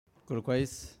كله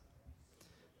كويس.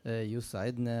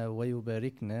 يسعدنا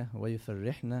ويباركنا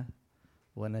ويفرحنا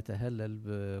ونتهلل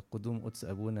بقدوم قدس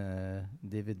أبونا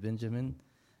ديفيد بنجامين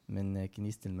من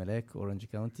كنيسة الملاك أورنج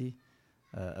كاونتي.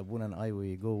 أبونا and I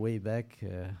we go way back.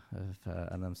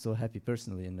 فأنا I'm so happy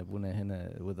personally إن أبونا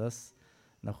هنا with us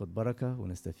ناخد بركة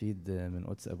ونستفيد من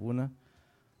قدس أبونا.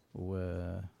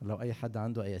 ولو أي حد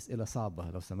عنده أي أسئلة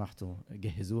صعبة لو سمحتوا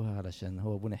جهزوها، علشان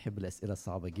هو أبونا يحب الأسئلة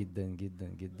الصعبة جدا جدا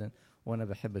جدا، وأنا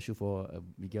بحب أشوفه هو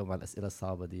بيجاوب على الأسئلة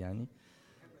الصعبة دي يعني.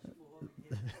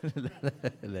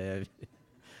 لا يا أبي،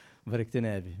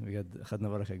 باركتنا يا أبي بجد، أخدنا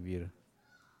بركة كبيرة.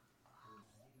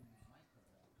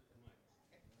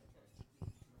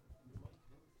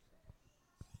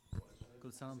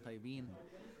 كل سنة وانتم طيبين.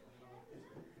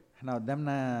 احنا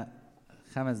قدامنا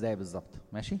 5 دقايق بالظبط،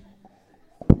 ماشي؟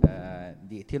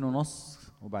 دقيقتين ونص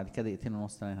وبعد كده دقيقتين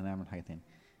ونص تاني هنعمل حاجة تاني.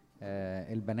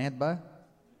 البنات بقى،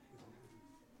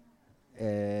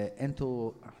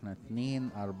 انتوا احنا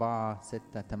 2 4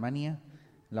 6 8،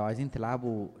 لو عايزين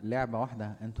تلعبوا لعبة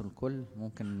واحدة انتوا الكل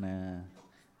ممكن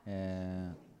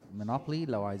منابلي.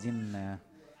 لو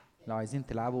عايزين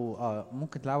تلعبوا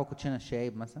ممكن تلعبوا كوتشينة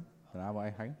الشايب مثلا، تلعبوا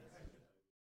اي حاجة.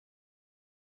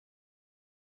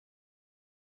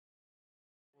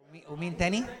 ومين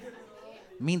تاني؟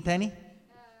 مين تاني؟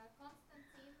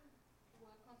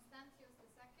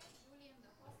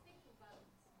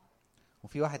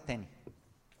 وفي واحد تاني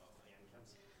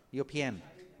يوبيان.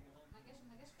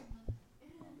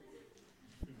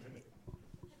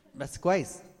 بس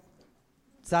كويس،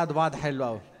 تساعدوا بعض، حلو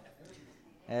قوي.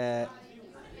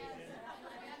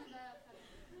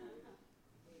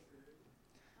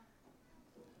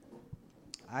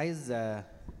 عايز ايه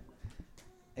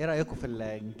رأيكم في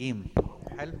الجيم؟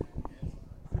 حلو،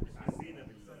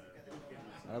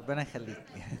 ربنا يخليك.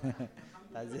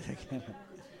 تعزيزك.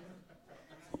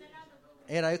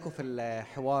 ايه رأيكم في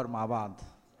الحوار مع بعض؟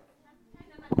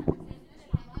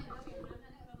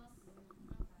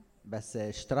 بس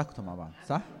اشتركتوا مع بعض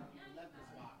صح؟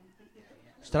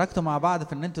 اشتركتوا مع بعض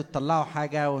في ان انتوا تطلعوا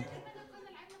حاجة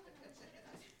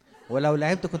ولو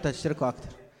لعبتوا كنتوا هتشتركوا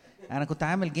اكتر. انا كنت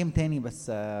عامل جيم تاني بس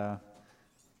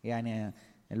يعني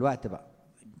الوقت بقى،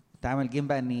 كنت عامل جيم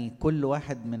بقى ان كل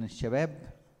واحد من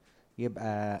الشباب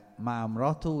يبقى مع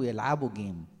مراته ويلعبوا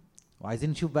جيم، وعايزين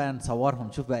نشوف بقى، نصورهم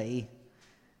نشوف بقى ايه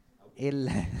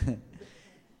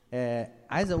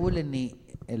عايز اقول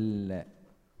ان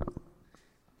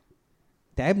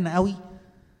تعبنا قوي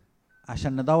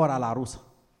عشان ندور على عروسة،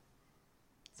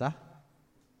 صح؟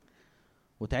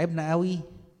 وتعبنا قوي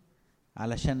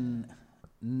علشان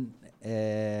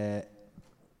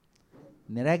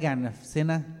نراجع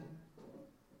نفسنا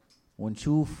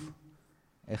ونشوف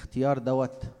اختيار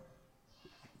دوت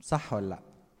صح ولا لا.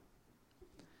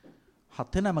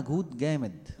 حطينا مجهود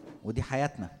جامد ودي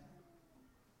حياتنا،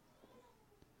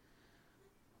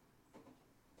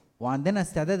 وعندنا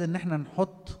استعداد ان احنا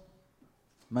نحط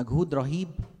مجهود رهيب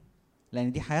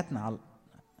لان دي حياتنا،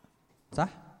 صح؟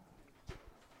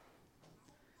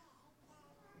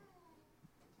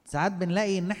 ساعات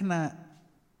بنلاقي ان احنا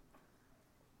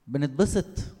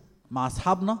بنتبسط مع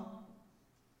اصحابنا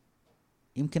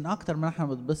يمكن اكتر من احنا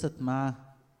بنتبسط مع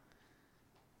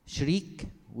شريك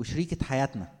وشريكة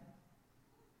حياتنا.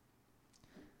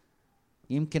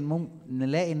 يمكن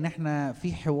نلاقي ان احنا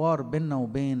في حوار بيننا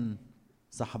وبين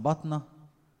صحباتنا،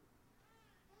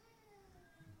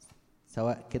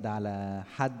 سواء كده على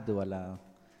حد ولا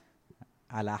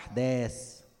على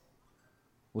احداث،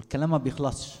 والكلام ما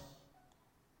بيخلصش،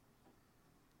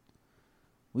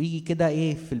 ويجي كده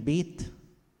ايه في البيت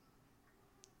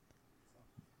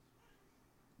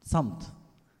صمت،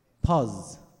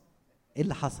 باز. ايه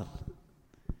اللي حصل؟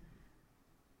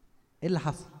 ايه اللي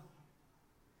حصل؟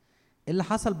 ايه اللي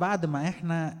حصل بعد ما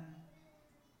احنا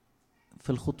في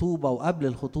الخطوبة وقبل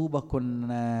الخطوبة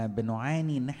كنا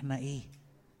بنعاني ان احنا ايه،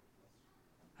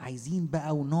 عايزين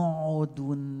بقى ونقعد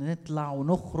ونطلع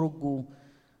ونخرج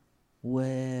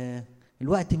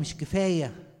والوقت مش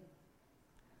كفاية،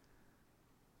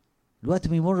 الوقت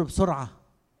بيمر بسرعة.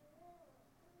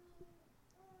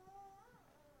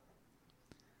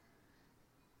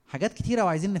 حاجات كتيرة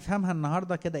وعايزين نفهمها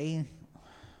النهاردة كده ايه،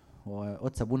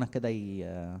 وقدس ابونا كده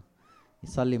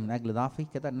يصلي من اجل ضعفي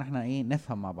كده ان احنا ايه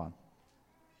نفهم مع بعض.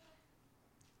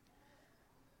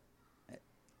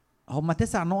 هما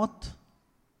 9 نقط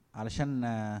علشان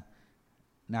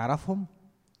نعرفهم،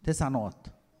 9 نقط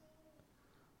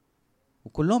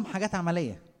وكلهم حاجات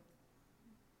عملية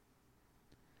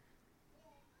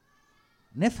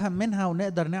نفهم منها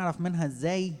ونقدر نعرف منها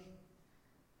ازاي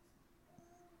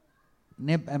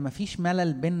نبقى مفيش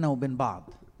ملل بيننا وبين بعض.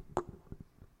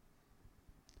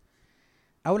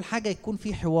 اول حاجة يكون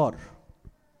في حوار.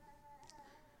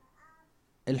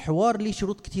 الحوار ليه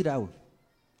شروط كتيرة قوي،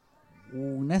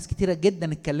 وناس كتيرة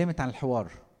جدا اتكلمت عن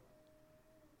الحوار.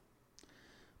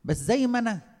 بس زي ما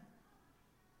انا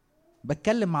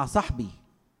بتكلم مع صاحبي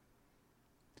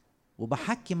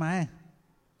وبحكي معاه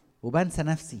وبنسى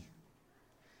نفسي،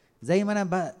 زي ما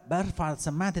انا برفع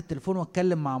سماعة التليفون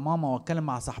واتكلم مع ماما واتكلم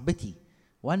مع صاحبتي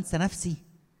وانسى نفسي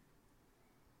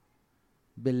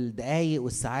بالدقايق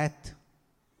والساعات،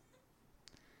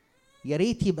 يا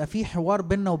ريت يبقى في حوار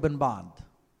بيننا وبين بعض،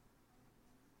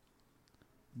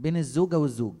 بين الزوجة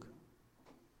والزوج.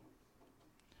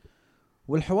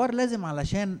 والحوار لازم،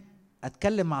 علشان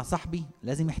اتكلم مع صاحبي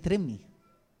لازم يحترمني،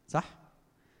 صح؟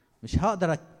 مش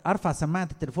هقدر ارفع سماعة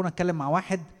التليفون اتكلم مع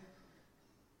واحد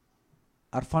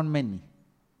قرفان مني،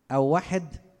 او واحد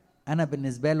انا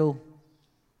بالنسبة له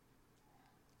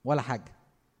ولا حاجة.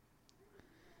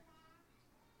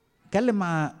 اتكلم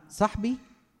مع صاحبي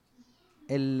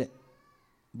اللي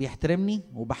بيحترمني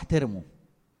وبحترمه،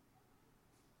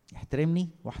 يحترمني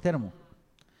واحترمه.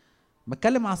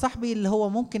 بتكلم مع صاحبي اللي هو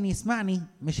ممكن يسمعني،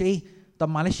 مش ايه طب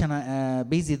معلش انا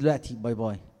بيزي دلوقتي باي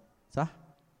باي، صح؟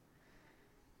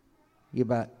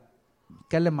 يبقى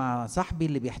اتكلم مع صاحبي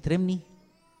اللي بيحترمني،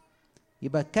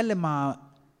 يبقى اتكلم مع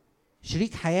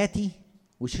شريك حياتي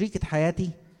وشريكة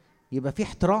حياتي، يبقى في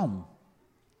احترام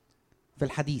في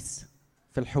الحديث،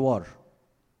 في الحوار،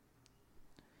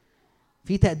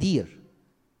 في تقدير،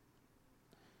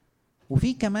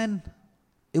 وفي كمان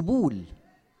قبول.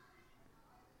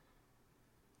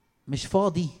 مش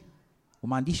فاضي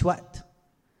وما عنديش وقت،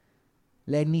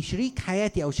 لاني شريك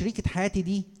حياتي او شريكة حياتي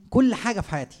دي كل حاجة في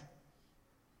حياتي،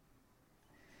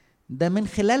 ده من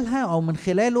خلالها او من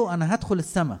خلاله انا هدخل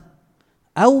السماء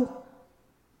او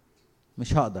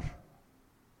مش هقدر.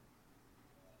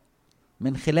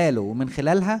 من خلاله ومن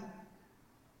خلالها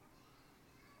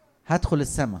هدخل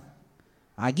السماء.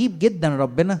 عجيب جدا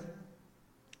ربنا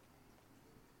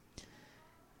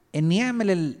ان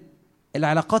يعمل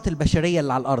العلاقات البشرية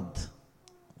اللي على الارض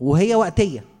وهي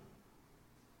وقتية.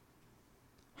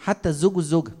 حتى الزوج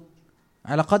والزوجة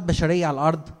علاقات بشرية على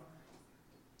الارض،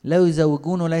 لا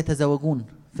يزوجون ولا يتزوجون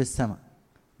في السماء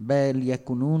بل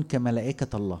يكونون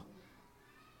كملائكة الله.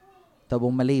 طب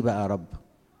امال ليه بقى يا رب؟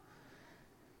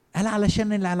 قال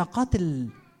علشان العلاقات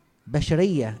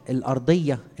البشرية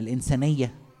الارضية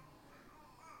الانسانية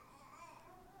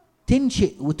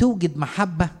تنشئ وتوجد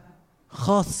محبة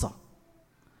خاصة،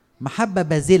 محبة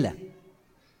باذلة.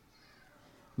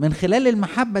 من خلال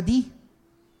المحبة دي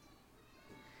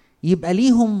يبقى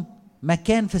ليهم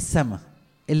مكان في السماء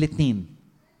الاتنين.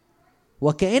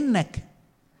 وكأنك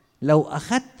لو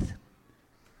أخدت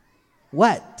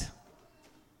وقت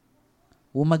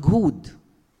ومجهود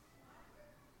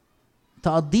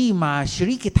تقضيه مع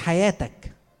شريكة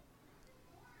حياتك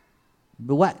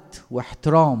بوقت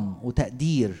واحترام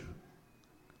وتقدير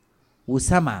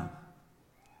وسمع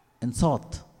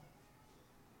انصات،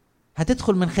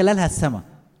 هتدخل من خلالها السماء.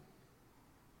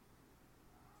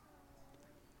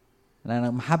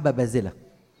 لأن محبة باذلة،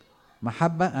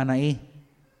 محبة أنا إيه؟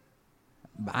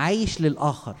 عايش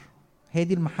للآخر. هي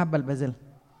دي المحبة الباذلة.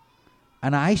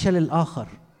 أنا عايشة للآخر.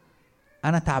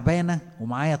 أنا تعبانة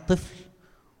ومعايا الطفل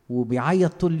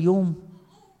وبيعيط طول اليوم،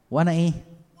 وأنا إيه؟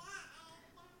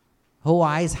 هو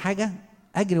عايز حاجة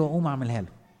أجري وأقوم أعملها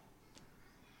له،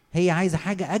 هي عايزة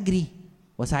حاجة أجري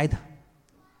وأساعدها.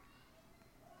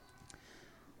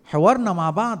 حوارنا مع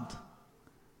بعض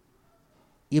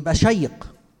يبقى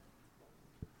شيق.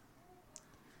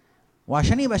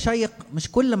 وعشان يبقى شيق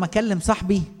مش كل ما اكلم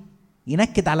صاحبي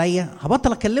ينكد عليا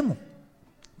هبطل اكلمه،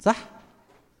 صح؟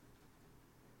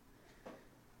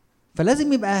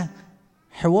 فلازم يبقى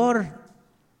حوار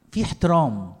فيه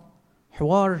احترام،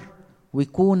 حوار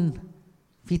ويكون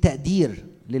فيه تقدير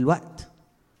للوقت،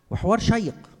 وحوار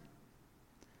شيق.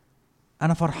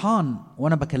 انا فرحان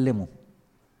وانا بكلمه،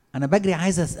 انا بجري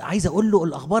عايز اقول له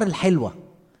الاخبار الحلوه،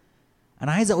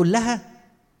 انا عايز اقول لها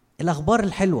الاخبار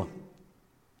الحلوه،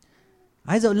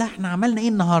 عايز اقول لها احنا عملنا ايه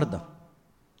النهارده.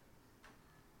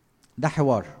 ده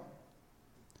حوار.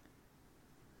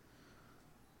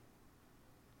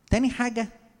 تاني حاجه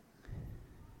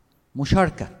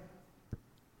مشاركه،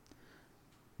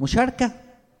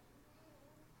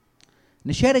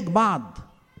 نشارك بعض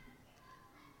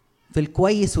في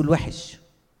الكويس والوحش،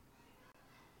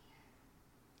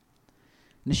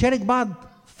 نشارك بعض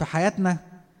في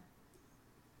حياتنا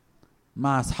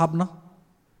مع اصحابنا،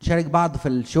 نشارك بعض في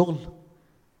الشغل،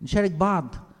 نشارك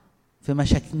بعض في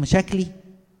مشاكلي.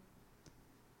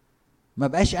 ما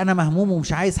بقاش انا مهموم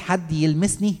ومش عايز حد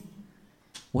يلمسني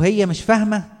وهي مش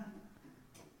فاهمة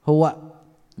هو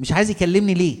مش عايز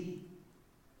يكلمني ليه،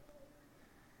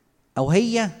 او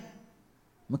هي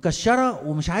مكشرة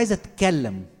ومش عايزة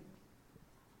تتكلم.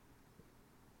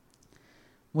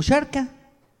 مشاركة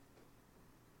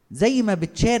زي ما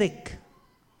بتشارك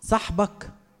صاحبك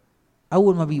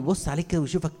اول ما بيبص عليك كده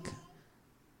ويشوفك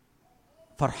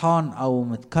فرحان او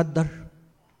متقدر،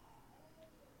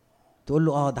 تقول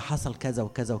له ده حصل كذا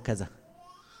وكذا وكذا،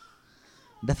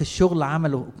 ده في الشغل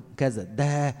عملوا كذا،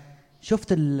 ده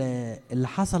شفت اللي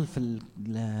حصل في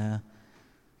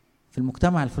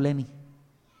المجتمع الفلاني.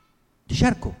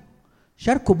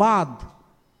 شاركوا بعض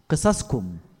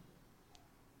قصصكم،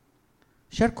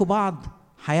 شاركوا بعض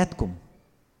حياتكم،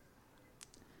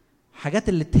 حاجات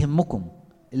اللي تهمكم.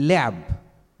 اللعب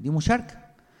دي مشاركة.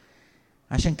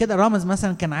 عشان كده رامز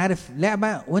مثلا كان عارف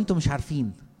لعبة وانتم مش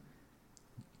عارفين.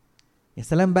 يا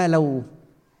سلام بقى لو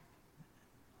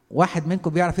واحد منكم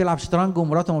بيعرف يلعب شطرنج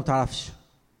ومراته ما بتعرفش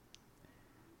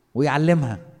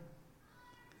ويعلمها.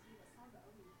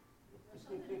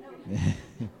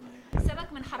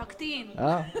 سبك من حركتين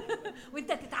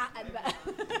وانت تتعقد بقى.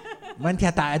 ما انت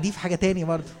هتعقديه في حاجة تاني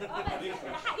برضه. ده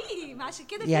حقيقي، ما عشان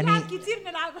كده يعني في لعب كتير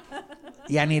نلعبها.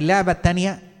 يعني اللعبة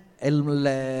التانية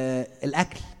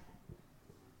الأكل.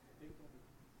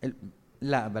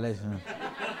 لا بلاش.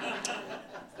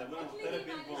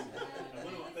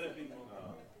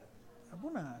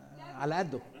 أبونا على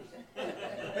قده.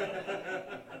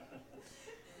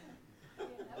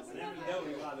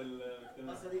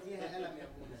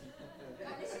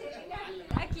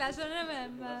 اكل عشان انا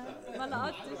ما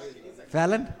لقطتش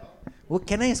فعلا.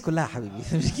 والكنايس كلها حبيبي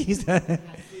مش كيسة.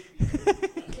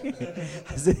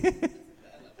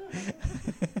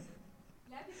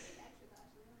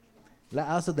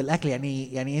 لا اقصد الاكل،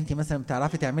 يعني انت مثلا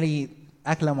بتعرفي تعملي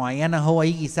اكله معينه، هو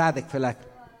يجي يساعدك في الاكل،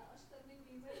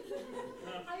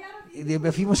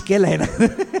 يبقى في مشكله هنا.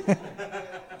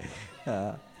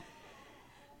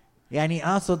 يعني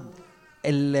اقصد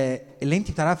اللي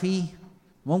انت بتعرفيه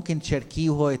ممكن تشاركيه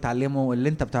وهو يتعلمه، اللي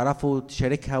انت بتعرفه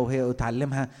تشاركها وهي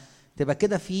تتعلمها، تبقى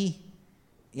كده في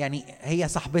يعني هي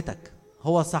صاحبتك،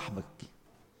 هو صاحبك.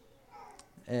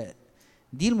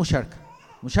 دي المشاركه.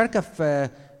 مشاركه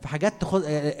في حاجات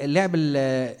لعب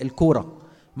الكوره.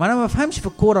 ما انا ما بفهمش في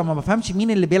الكوره، ما بفهمش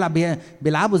مين اللي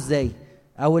بيلعبوا ازاي،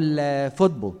 او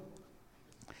الفوتبول.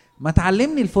 ما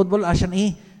تعلمني الفوتبول عشان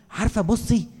ايه؟ عارفه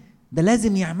بصي ده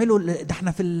لازم يعملوا ده،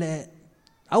 احنا في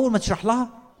اول ما تشرح لها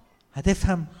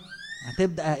هتفهم،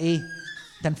 هتبدا ايه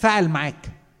تنفعل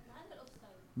معاك،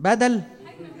 بدل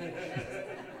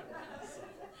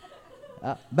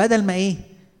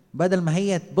ما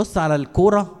هي تبص على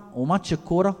الكوره وماتش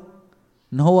الكوره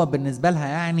ان هو بالنسبه لها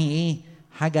يعني ايه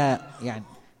حاجه، يعني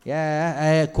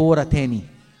يا كوره تاني.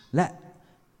 لا،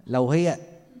 لو هي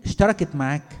اشتركت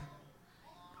معاك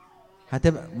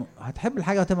هتحب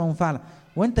الحاجه وتبقى منفعله،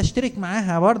 وانت اشترك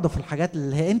معاها برضه في الحاجات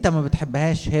اللي انت ما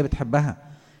بتحبهاش هي بتحبها.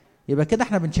 يبقى كده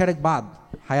احنا بنشارك بعض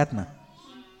حياتنا.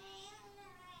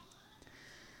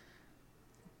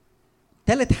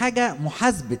 تالت حاجه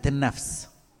محاسبه النفس.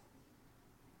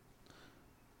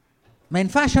 ما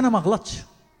ينفعش انا ما اغلطش،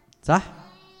 صح؟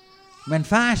 ما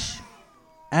ينفعش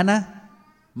انا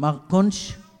ما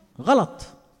اكونش غلط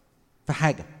في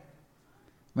حاجه.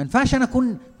 ما ينفعش انا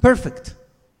اكون بيرفكت،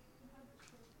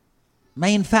 ما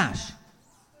ينفعش.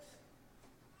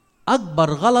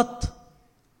 اكبر غلط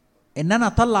ان انا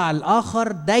اطلع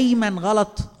الاخر دايما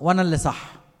غلط وانا اللي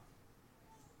صح.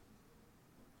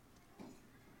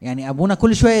 يعني ابونا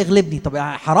كل شويه يغلبني، طب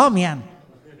حرام يعني،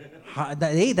 ده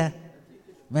ايه ده؟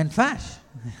 ما ينفعش.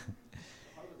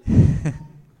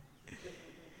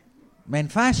 ما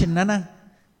ينفعش ان انا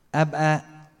ابقى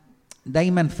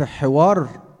دايما في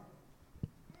حوار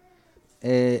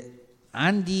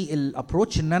عندي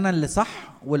الابروتش ان انا اللي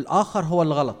صح والاخر هو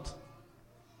اللي غلط.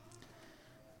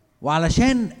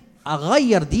 وعلشان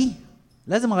اغير دي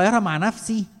لازم اغيرها مع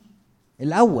نفسي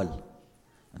الاول.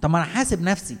 طب ما انا حاسب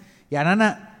نفسي، يعني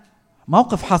انا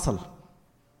موقف حصل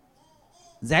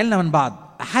زعلنا من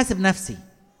بعض، احاسب نفسي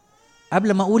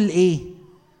قبل ما اقول ايه.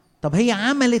 طب هي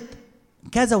عملت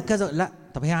كذا وكذا، لا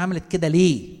طب هي عملت كده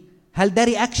ليه؟ هل ده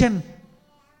رياكشن؟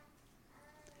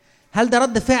 هل ده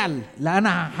رد فعل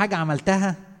لأنا حاجة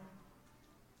عملتها؟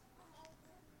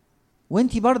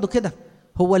 وانتي برضو كده،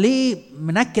 هو ليه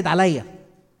منكد عليا؟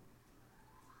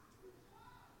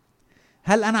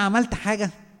 هل أنا عملت حاجة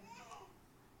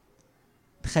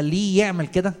تخليه يعمل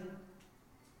كده؟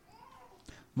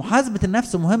 محاسبة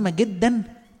النفس مهمة جدا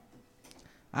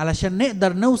علشان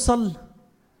نقدر نوصل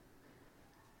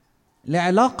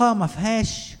لعلاقة ما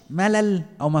فيهاش ملل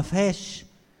أو ما فيهاش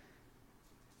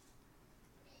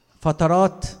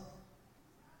فترات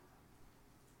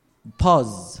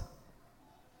باز.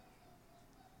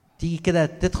 تيجي كده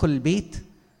تدخل البيت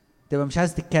تبقى مش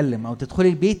عايز تتكلم، او تدخلي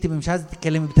البيت تبقى مش عايز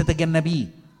تتكلمي، بتتجنبيه.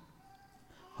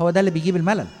 هو ده اللي بيجيب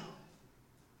الملل.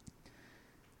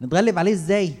 نتغلب عليه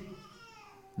ازاي؟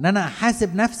 ان انا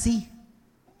احاسب نفسي،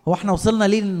 هو احنا وصلنا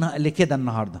ليه لكده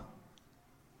النهارده؟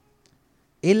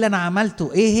 ايه اللي انا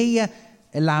عملته؟ ايه هي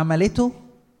اللي عملته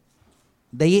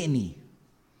ضايقني؟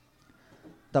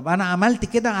 طب انا عملت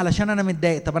كده علشان انا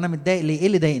متضايق. طب انا متضايق ليه؟ ايه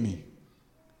اللي ضايقني؟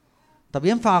 طب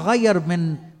ينفع اغير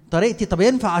من طريقتي؟ طب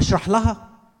ينفع اشرح لها؟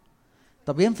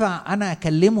 طب ينفع انا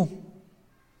اكلمه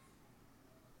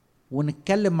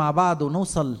ونتكلم مع بعض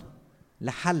ونوصل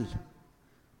لحل،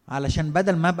 علشان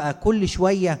بدل ما ابقى كل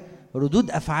شوية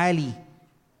ردود افعالي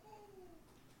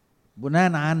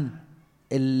بناء عن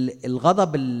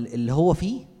الغضب اللي هو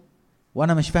فيه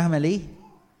وانا مش فاهمه ليه،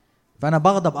 فانا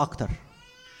بغضب اكتر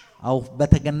او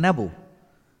بتجنبه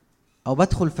او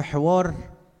بدخل في حوار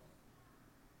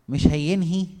مش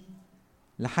هينهي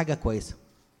لحاجه كويسه.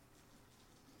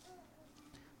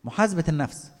 محاسبه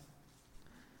النفس.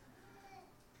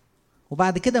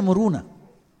 وبعد كده مرونه،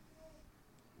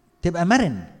 تبقى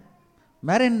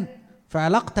مرن في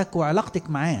علاقتك وعلاقتك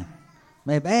معاه،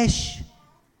 ما يبقاش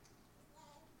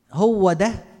هو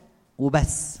ده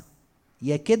وبس،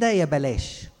 يا كده يا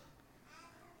بلاش،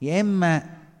 يا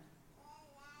اما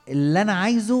اللي انا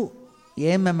عايزه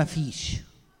يا اما مفيش،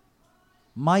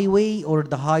 my way or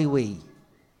the highway.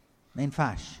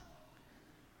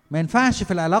 ما ينفعش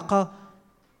في العلاقة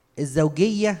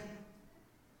الزوجية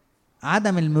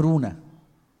عدم المرونة.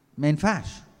 ما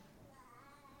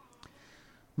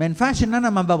ينفعش ان انا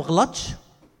ما بغلطش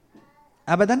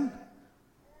ابدا،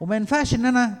 وما ينفعش ان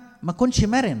انا ما اكونش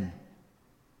مرن.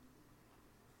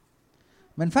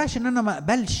 ما ينفعش ان انا ما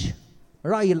اقبلش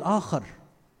رأي الاخر.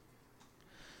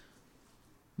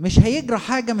 مش هيجرى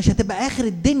حاجة، مش هتبقى اخر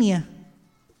الدنيا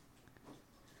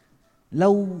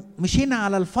لو مشينا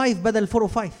على الفايف بدل 4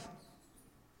 و5.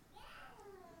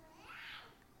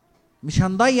 مش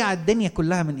هنضيع الدنيا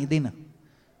كلها من ايدينا،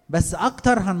 بس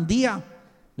اكتر هنضيع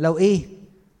لو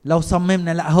لو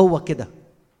صممنا لا هو كده.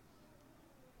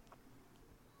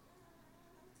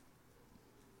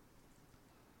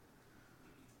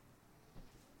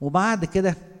 وبعد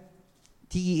كده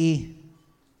تيجي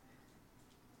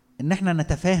ان احنا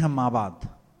نتفاهم مع بعض.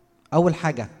 اول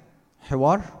حاجة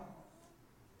حوار،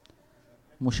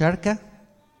 مشاركة،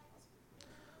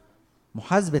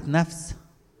 محاسبة نفس،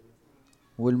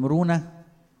 والمرونة،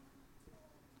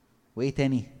 وايه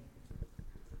تاني؟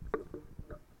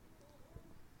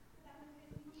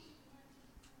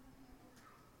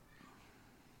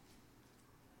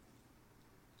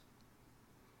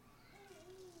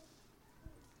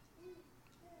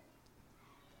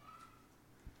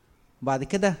 بعد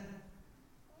كده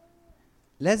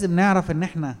لازم نعرف ان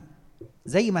احنا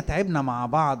زي ما تعبنا مع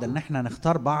بعض ان احنا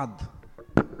نختار بعض،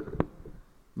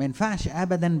 ما ينفعش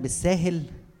ابدا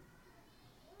بالساهل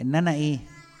ان انا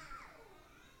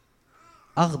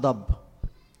اغضب،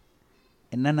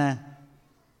 ان انا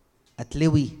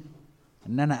اتلوي،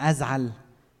 ان انا ازعل،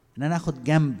 ان انا اخد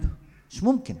جنب. مش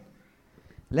ممكن.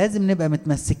 لازم نبقى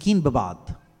متمسكين ببعض،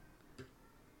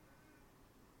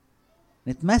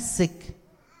 نتمسك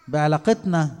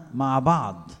بعلاقتنا مع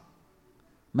بعض.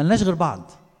 ملناش غير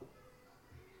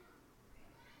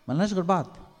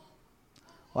بعض.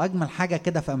 واجمل حاجه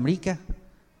كده في امريكا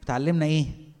بتعلمنا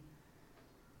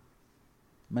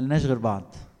ملناش غير بعض.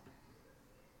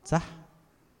 صح؟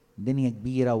 الدنيا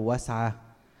كبيره وواسعه.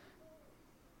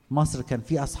 مصر كان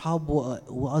في اصحاب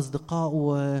واصدقاء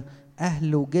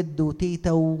واهل وجد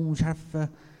وتيتا ومش عارف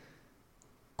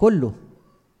كله.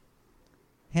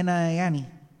 هنا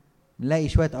نلاقي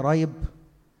شويه قرايب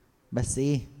بس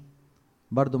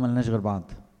برضو ملناش غير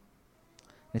بعض.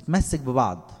 نتمسك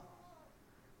ببعض.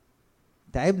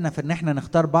 تعبنا في ان احنا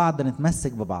نختار بعض،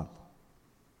 نتمسك ببعض.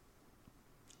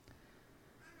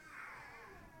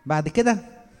 بعد كده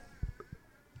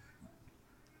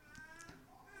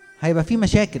هيبقى في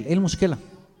مشاكل. ايه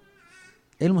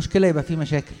المشكلة يبقى في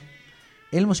مشاكل؟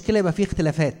 ايه المشكلة يبقى في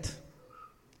اختلافات؟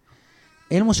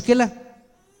 ايه المشكلة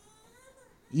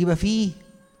يبقى في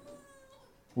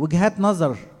وجهات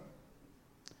نظر؟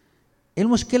 ايه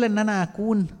المشكلة ان انا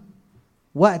اكون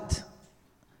وقت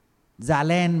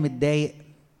زعلان متضايق،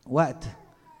 وقت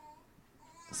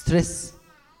ستريس،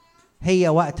 هي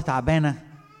وقت تعبانة،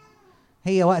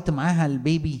 هي وقت معاها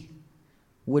البيبي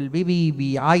والبيبي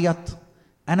بيعيط،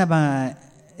 انا ما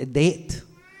اتضايقت،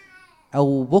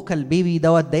 او بكى البيبي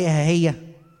دوت ضايقها هي.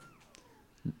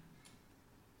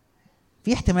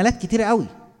 في احتمالات كتيرة قوي.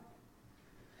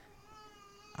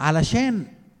 علشان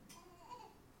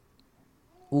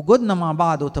وجودنا مع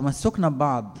بعض وتمسكنا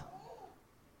ببعض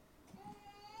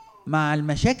مع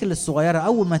المشاكل الصغيرة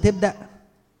أول ما تبدأ،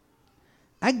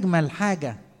 أجمل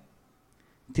حاجة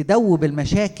تدوب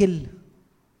المشاكل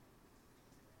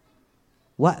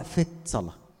وقفة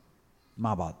صلاة.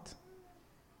 مع بعض.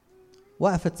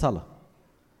 وقفة صلاة.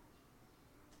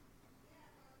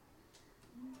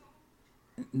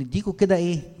 نديكوا كده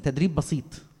ايه تدريب بسيط.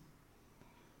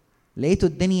 لقيتوا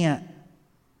الدنيا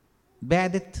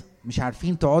بعدت، مش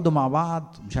عارفين تقعدوا مع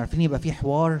بعض، مش عارفين يبقى في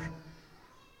حوار،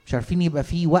 مش عارفين يبقى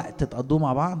في وقت تقضوه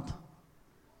مع بعض،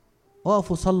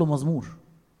 اقفوا صلوا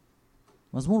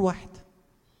مزمور واحد.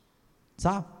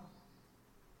 صعب؟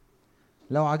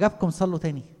 لو عجبكم صلوا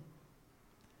تاني.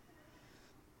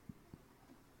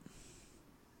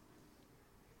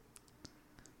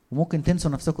 وممكن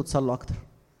تنسوا نفسكم تصلوا اكتر.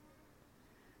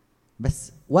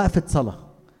 بس وقفة صلاة.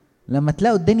 لما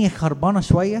تلاقوا الدنيا خربانة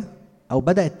شوية او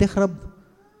بدأت تخرب،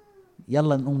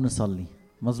 يلا نقوم نصلي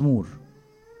مزمور.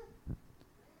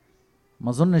 ما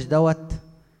اظنش دوت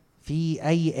في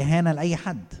اي اهانة لاي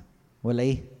حد، ولا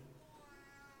ايه؟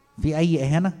 في اي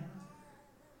اهانة؟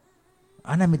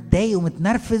 انا متضايق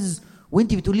ومتنرفز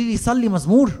وانتي بتقولي لي صلي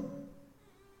مزمور؟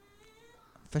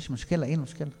 مفيش مشكلة. ايه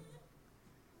المشكلة؟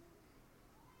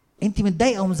 انتي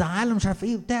متضايقة ومزعلة ومش عارف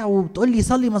ايه بتاع وبتقول لي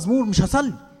صلي مزمور، مش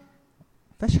هصلي.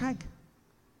 مفيش حاجة.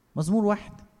 مزمور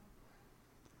واحد.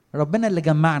 ربنا اللي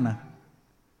جمعنا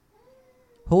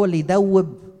هو اللي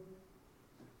يدوب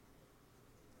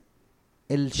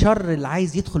الشر اللي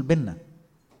عايز يدخل بينا.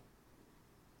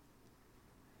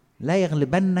 لا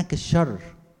يغلبنك الشر.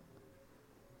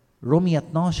 رومية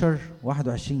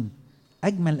 12:21.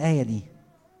 أجمل آية دي.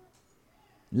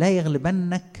 لا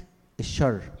يغلبنك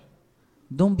الشر.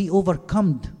 Don't be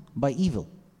overcome by evil,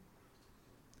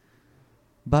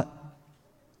 but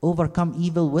overcome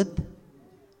evil with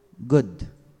good.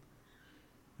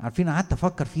 عارفين قعدت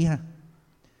أفكر فيها.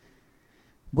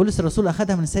 بولس الرسول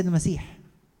أخذها من السيد المسيح.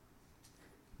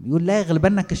 بيقول لا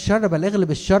يغلبنك الشر بل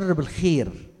اغلب الشر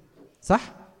بالخير.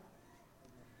 صح؟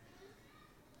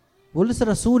 بولس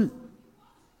الرسول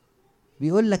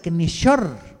بيقول لك ان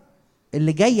الشر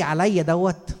اللي جاي عليا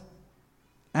دوت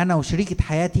انا وشريكة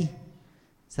حياتي،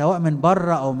 سواء من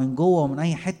بره او من جوه ومن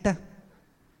اي حتة،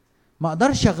 ما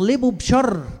اقدرش اغلبه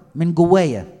بشر من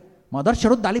جوايا. ما اقدرش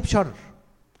ارد عليه بشر.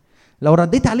 لو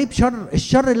رديت عليه بشر،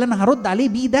 الشر اللي انا هرد عليه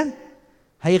بيه ده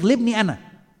هيغلبني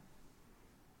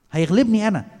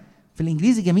انا. في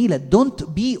الانجليزي جميلة don't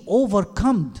be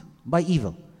overcome by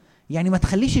evil. يعني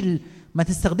ما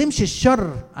تستخدمش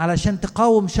الشر علشان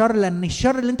تقاوم شر، لان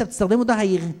الشر اللي انت بتستخدمه ده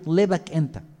هيغلبك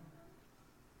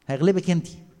انت.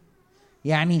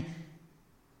 يعني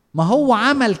ما هو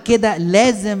عمل كده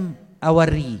لازم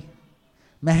اوريه،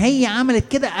 ما هي عملت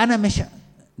كده انا مش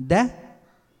ده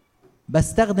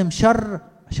بستخدم شر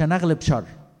عشان اغلب شر،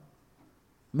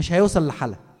 مش هيوصل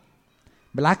لحل.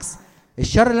 بالعكس،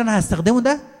 الشر اللي انا هستخدمه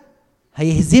ده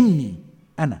هيهزمني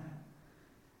انا.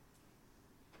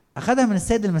 اخدها من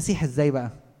السيد المسيح ازاي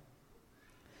بقى؟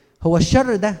 هو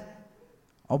الشر ده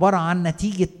عبارة عن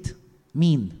نتيجة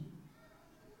مين؟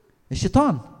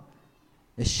 الشيطان.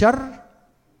 الشر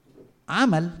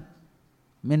عمل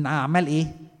من اعمال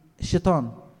ايه؟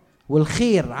 الشيطان.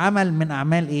 والخير عمل من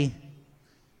اعمال ايه؟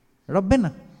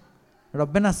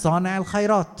 ربنا صانع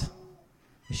الخيرات،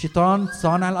 الشيطان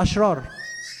صانع الاشرار.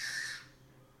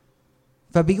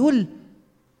 فبيقول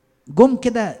جم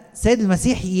كده سيد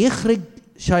المسيح يخرج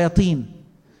شياطين،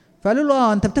 فقالوا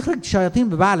له انت بتخرج شياطين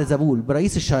ببعل زبول،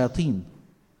 برئيس الشياطين.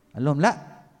 قال لهم لا،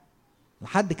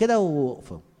 لحد كده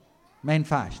ووقفوا، ما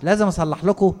ينفعش، لازم اصلح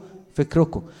لكم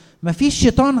فكركم. مفيش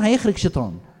شيطان هيخرج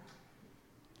شيطان.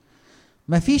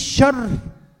 مفيش شر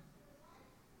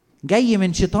جاي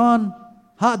من شيطان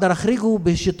هقدر اخرجه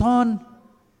بشيطان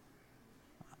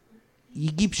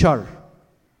يجيب شر.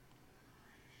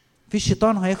 مفيش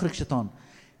شيطان هيخرج شيطان.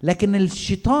 لكن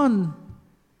الشيطان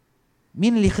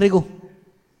مين اللي يخرجه؟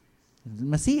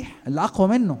 المسيح اللي اقوى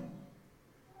منه.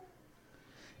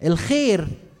 الخير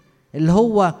اللي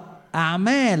هو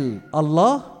اعمال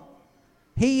الله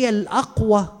هي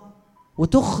الاقوى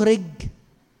وتخرج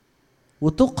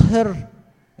وتقهر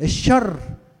الشر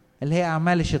اللي هي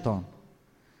اعمال الشيطان.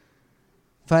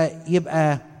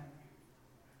 فيبقى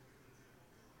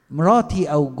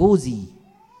مراتي او جوزي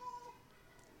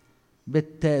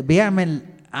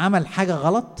عمل حاجة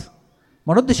غلط،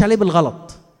 ما ردش عليه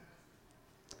بالغلط،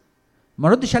 ما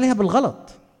ردش عليها بالغلط.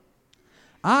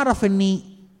 اعرف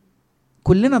اني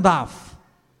كلنا ضعف،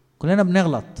 كلنا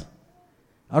بنغلط،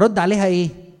 ارد عليها ايه؟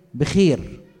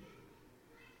 بخير.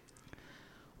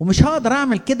 ومش هقدر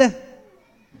اعمل كده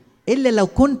الا لو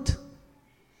كنت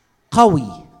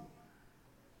قوي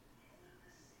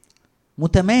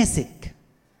متماسك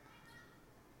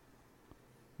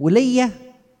وليا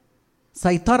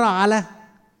سيطرة على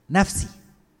نفسي.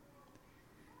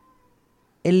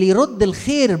 اللي يرد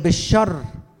الخير بالشر،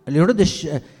 اللي يرد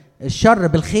الشر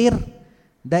بالخير،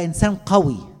 ده انسان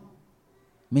قوي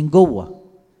من جوه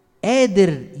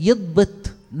قادر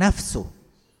يضبط نفسه.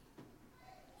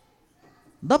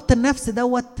 ضبط النفس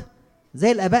دوت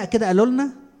زي الآباء كده قالوا لنا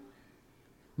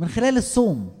من خلال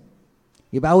الصوم.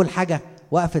 يبقى أول حاجة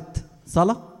وقفة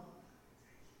صلاة،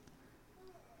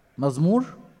 مزمور.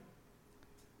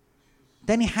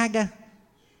 تاني حاجة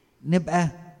نبقى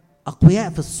أقوياء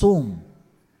في الصوم،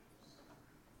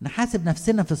 نحاسب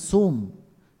نفسنا في الصوم.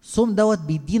 الصوم دوت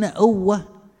بيدينا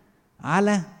قوة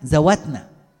على ذواتنا،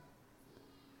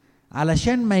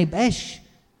 علشان ما يبقاش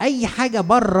أي حاجة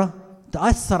بره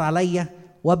تأثر عليا،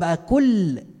 وابقى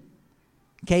كل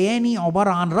كياني عبارة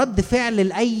عن رد فعل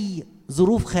لأي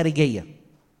ظروف خارجية.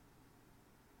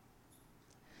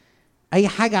 أي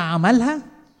حاجة عملها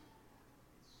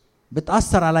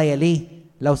بتأثر عليا. ليه؟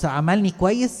 لو عملني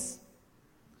كويس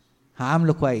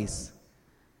هعمله كويس،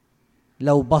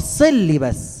 لو بصلي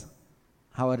بس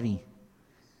هوريه،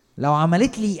 لو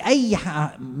عملت لي أي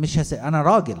حاجة مش أنا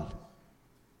راجل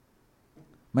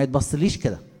ما يتبصليش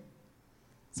كده،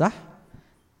 صح؟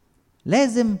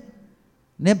 لازم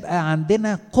نبقى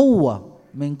عندنا قوة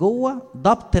من جوه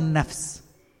ضبط النفس،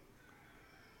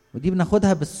 ودي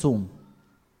بناخدها بالصوم.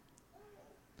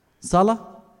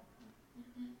 صلاة،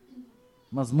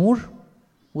 مزمور،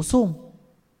 وصوم،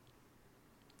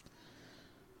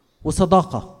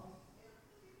 وصداقة.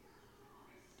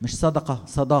 مش صدقة،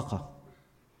 صداقة.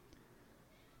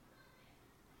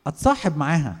 اتصاحب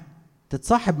معاها،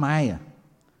 تتصاحب معايا،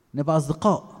 نبقى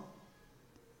أصدقاء.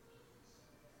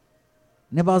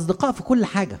 نبقى أصدقاء في كل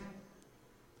حاجة.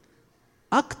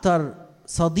 أكتر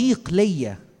صديق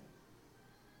ليا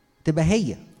تبقى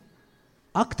هي،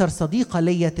 أكتر صديقة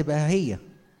ليا تبقى هي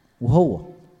وهو،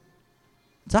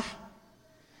 صح؟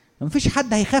 مفيش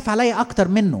حد هيخاف عليا أكتر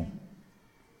منه،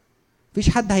 مفيش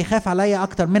حد هيخاف عليا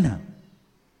أكتر منها.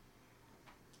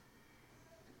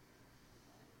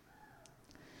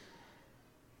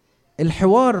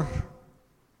 الحوار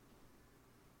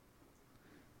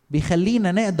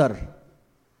بيخلينا نقدر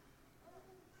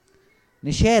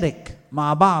نشارك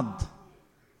مع بعض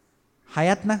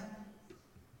حياتنا.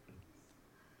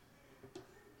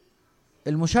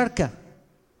 المشاركة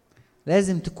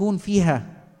لازم تكون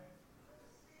فيها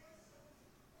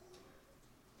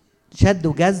شد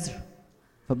وجذر،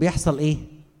 فبيحصل ايه؟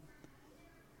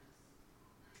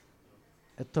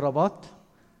 اضطرابات.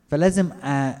 فلازم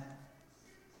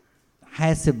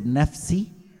احاسب نفسي،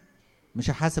 مش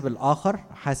احاسب الاخر،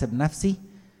 احاسب نفسي.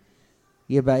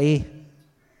 يبقى ايه؟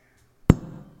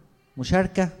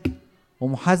 مشاركة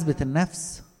ومحاسبة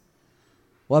النفس،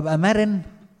 وابقى مرن.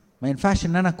 ما ينفعش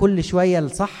ان انا كل شوية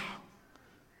الصح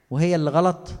وهي اللي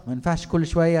غلط، ما ينفعش كل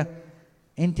شوية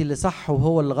انت اللي صح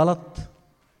وهو اللي غلط.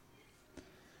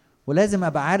 ولازم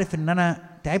ابقى عارف ان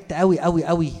انا تعبت قوي قوي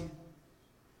قوي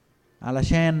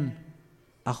علشان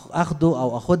اخده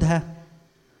او اخدها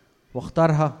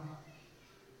واختارها.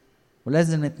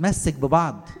 ولازم نتمسك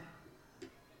ببعض،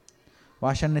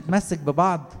 وعشان نتمسك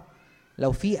ببعض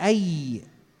لو في اي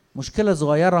مشكلة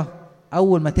صغيرة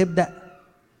اول ما تبدأ،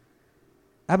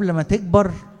 قبل ما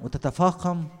تكبر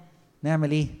وتتفاقم،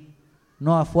 نعمل ايه؟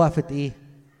 نقف وقفة ايه؟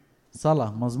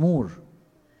 صلاة، مزمور،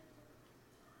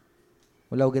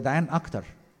 ولو جدعان اكتر.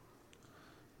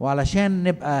 وعلشان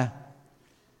نبقى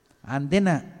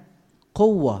عندنا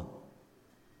قوة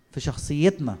في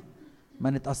شخصيتنا، ما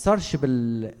نتأثرش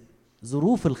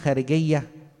بالظروف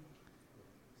الخارجية،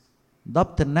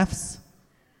 ضبط النفس،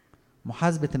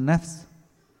 محاسبة النفس،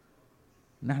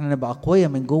 ان احنا نبقى قوية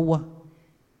من جوه،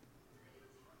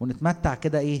 ونتمتع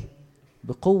كده ايه؟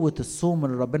 بقوة الصوم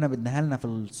اللي ربنا بديها لنا في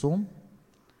الصوم.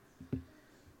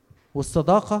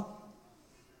 والصداقة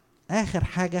آخر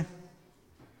حاجة،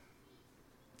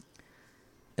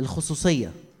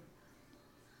 الخصوصية.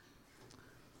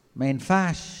 ما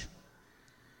ينفعش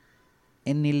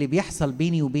ان اللي بيحصل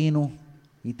بيني وبينه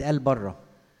يتقال بره.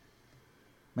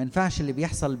 ما ينفعش اللي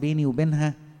بيحصل بيني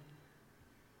وبينها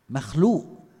مخلوق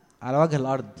على وجه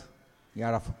الارض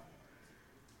يعرفه.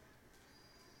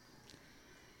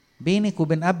 بينك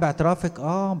وبين اب اعترافك،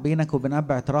 بينك وبين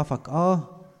اب اعترافك،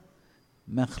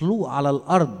 مخلوق على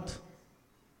الارض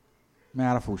ما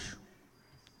يعرفوش.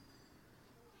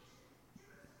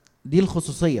 دي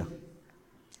الخصوصية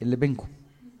اللي بينكم،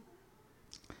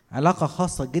 علاقة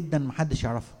خاصة جدا محدش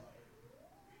يعرفها.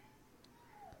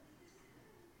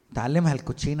 تعلمها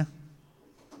الكوتشينة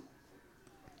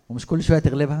ومش كل شوية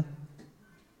تغلبها.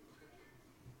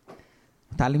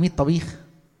 تعلميه الطبيخ.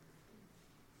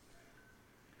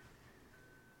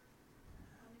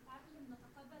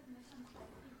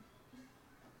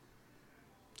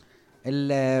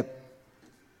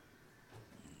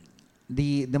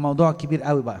 ده موضوع كبير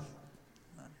قوي بقى.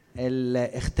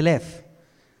 الاختلاف،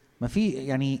 ما في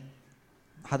يعني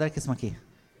حضرتك اسمك ايه؟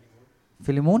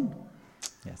 فيليمون.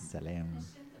 يا سلام.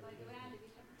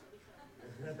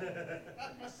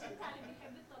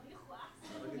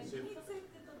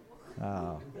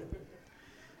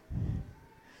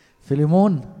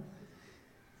 فيليمون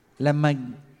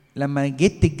لما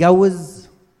جيت تتجوز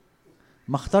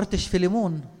ما اخترتش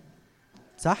فيليمون،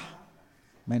 صح؟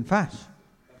 ما ينفعش.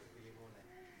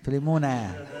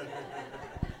 فيليمونة.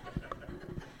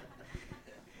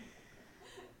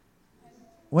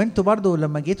 وانتوا برضو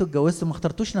لما جيتوا اتجوزتوا ما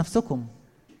اخترتوش نفسكم.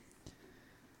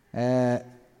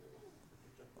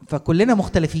 فكلنا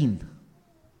مختلفين،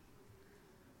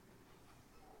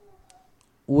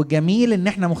 وجميل ان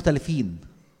احنا مختلفين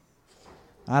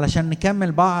علشان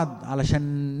نكمل بعض، علشان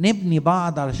نبني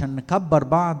بعض، علشان نكبر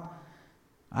بعض،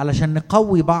 علشان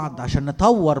نقوي بعض، عشان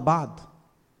نطور بعض.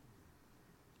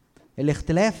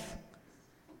 الاختلاف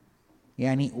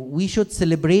يعني we should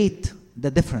celebrate the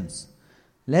difference.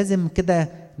 لازم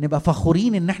كده نبقى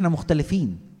فخورين ان احنا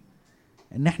مختلفين،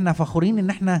 ان احنا فخورين ان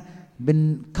احنا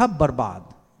بنكبر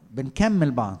بعض،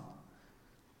 بنكمل بعض.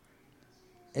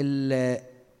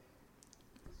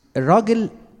 الراجل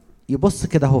يبص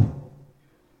كده اهو،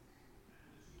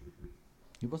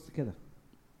 يبص كده،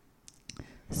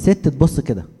 الست تبص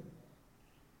كده.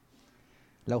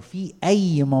 لو في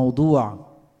اي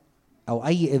موضوع او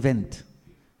اي ايفنت،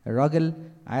 الراجل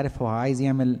عارف هو عايز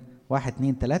يعمل 1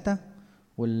 2 3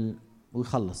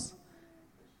 ويخلص.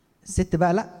 الست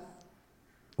بقى لا،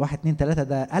 1 2 3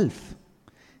 ده 1000.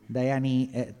 ده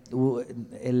يعني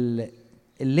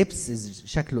اللبس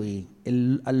شكله ايه،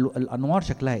 الانوار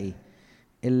شكلها ايه،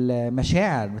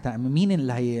 المشاعر بتاع مين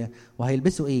اللي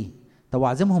وهيلبسوا ايه، طب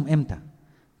وعازمهم امتى،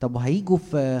 طب وهيجوا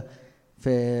في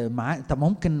طب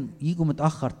ممكن يجوا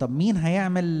متاخر، طب مين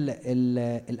هيعمل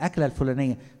الاكله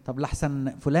الفلانيه، طب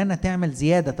لحسن فلانه تعمل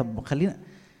زياده، طب خلينا.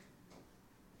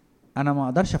 انا ما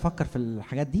اقدرش افكر في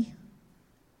الحاجات دي،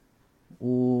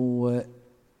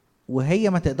 وهي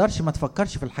ما تقدرش ما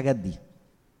تفكرش في الحاجات دي.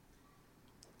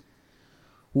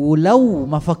 ولو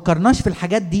ما فكرناش في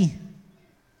الحاجات دي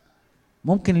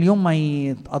ممكن اليوم ما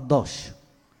يتقضاش.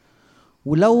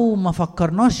 ولو ما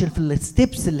فكرناش في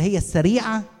الستيبس اللي هي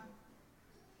السريعه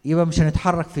يبقى مش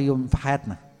هنتحرك في يوم في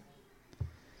حياتنا.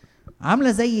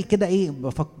 عامله زي كده ايه،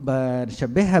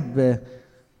 بشبهها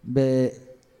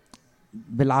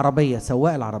بالعربيه،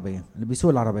 سواق العربيه اللي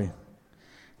بيسوق العربيه.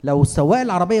 لو سواق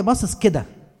العربيه باصص كده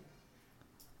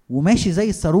وماشي زي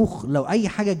الصاروخ، لو اي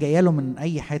حاجه جايه له من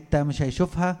اي حته مش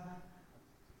هيشوفها،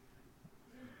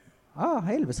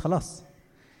 هيلبس خلاص.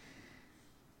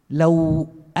 لو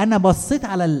انا بصيت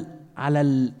على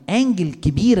الانجل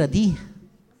الكبيره دي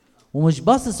ومش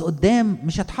باصص قدام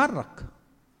مش هتحرك.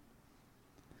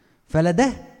 فلا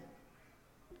ده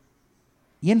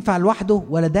ينفع لوحده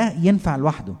ولا ده ينفع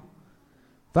لوحده،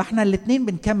 فاحنا الاتنين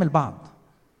بنكمل بعض.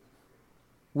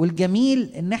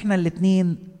 والجميل ان احنا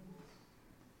الاتنين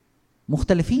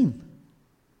مختلفين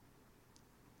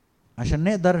عشان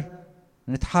نقدر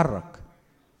نتحرك.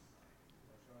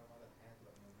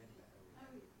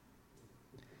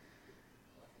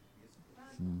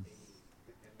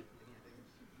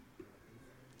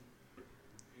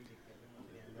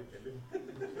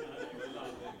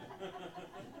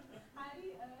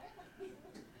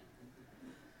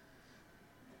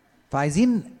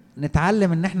 فعايزين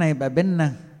نتعلم ان احنا يبقى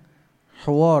بينا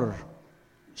حوار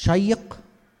شيق،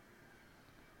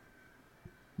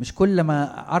 مش كل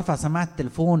ما ارفع سماعة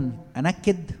التليفون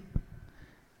انكد،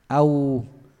 او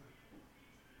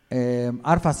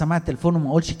ارفع سماعة التليفون وما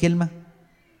اقولش كلمة.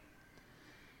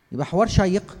 يبقى حوار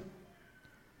شيق،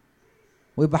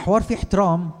 ويبقى حوار فيه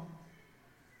احترام،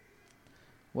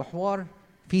 وحوار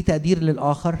فيه تقدير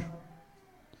للآخر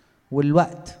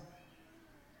والوقت.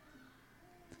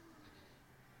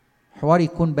 حوار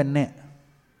يكون بناء.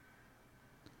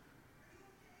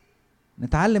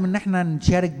 نتعلم ان احنا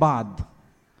نشارك بعض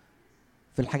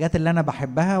في الحاجات اللي انا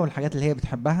بحبها والحاجات اللي هي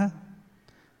بتحبها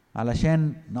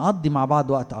علشان نقضي مع بعض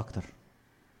وقت اكتر.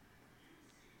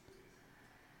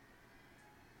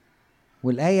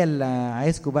 والآية اللي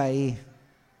عايزكم بقى ايه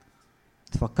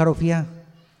تفكروا فيها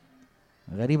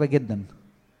غريبة جدا،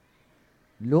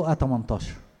 لوقا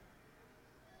 18.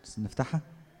 بس نفتحها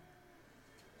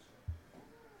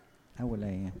أول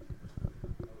آية.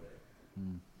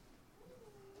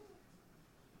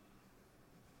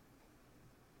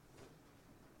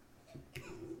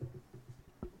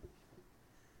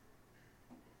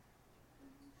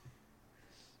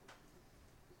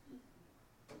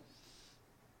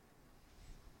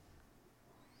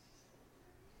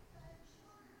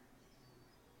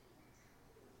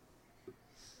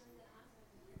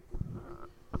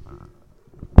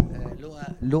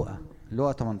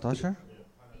 لوقا 18.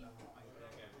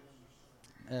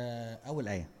 اول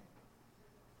ايه.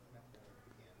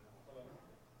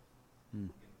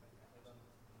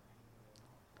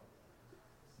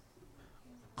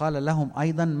 قال لهم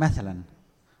ايضا مثلا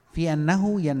في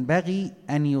انه ينبغي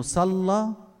ان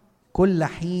يصلى كل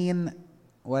حين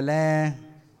ولا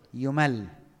يمل.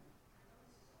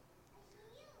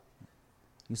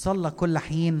 يصلى كل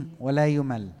حين ولا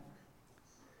يمل.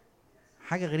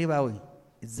 حاجة غريبة قوي.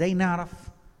 ازاي نعرف؟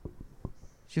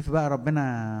 شوف بقى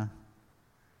ربنا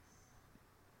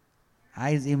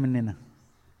عايز ايه مننا.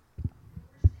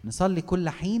 نصلي كل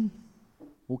حين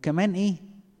وكمان ايه؟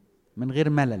 من غير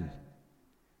ملل.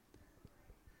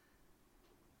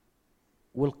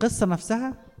 والقصة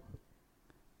نفسها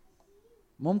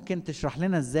ممكن تشرح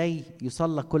لنا ازاي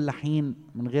يصلى كل حين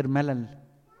من غير ملل.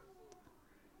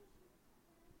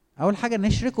 اول حاجة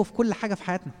نشركه في كل حاجة في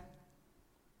حياتنا،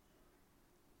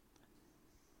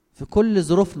 في كل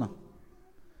ظروفنا،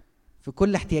 في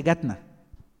كل احتياجاتنا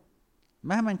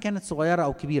مهما كانت صغيرة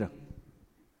او كبيرة.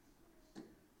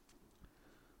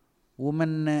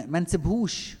 ما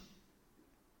نسيبهوش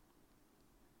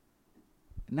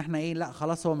ان احنا ايه، لا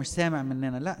خلاص هو مش سامع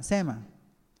مننا. لا،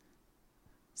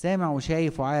 سامع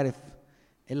وشايف وعارف.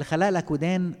 اللي خلق لك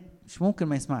ودان مش ممكن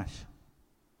ما يسمعش.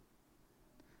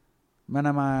 ما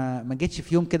انا ما جيتش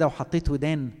في يوم كده وحطيت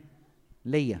ودان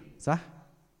ليا، صح؟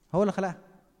 هو اللي خلقها.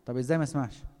 طب ازاي ما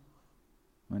يسمعش؟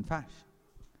 ما ينفعش.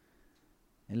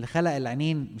 اللي خلق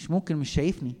العينين مش ممكن مش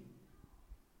شايفني،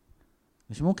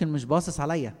 مش ممكن مش باصص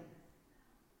عليا.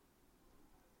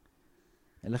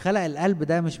 اللي خلق القلب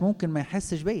ده مش ممكن ما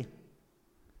يحسش بيا.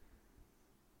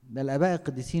 ده الآباء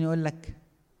القديسين يقول لك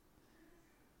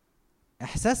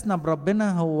إحساسنا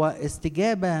بربنا هو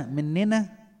استجابة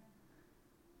مننا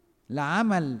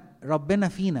لعمل ربنا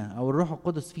فينا أو الروح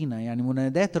القدس فينا. يعني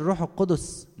منادات الروح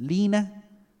القدس لينا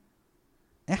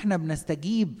إحنا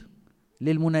بنستجيب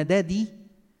للمنادات دي،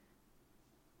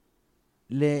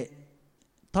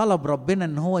 لطلب ربنا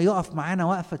إن هو يقف معانا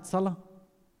وقفة صلاة.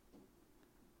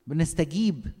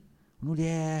 بنستجيب ونقول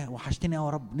ياه وحشتني يا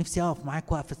رب، نفسي اقف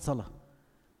معاك وقفة صلاة.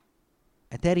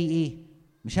 اتاري ايه؟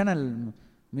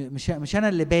 مش انا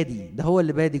اللي بادي، ده هو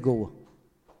اللي بادي جوه.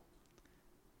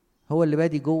 هو اللي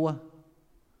بادي جوه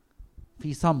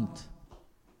في صمت.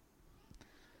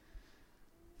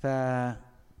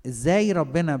 فازاي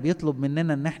ربنا بيطلب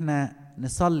مننا ان احنا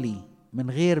نصلي من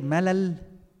غير ملل؟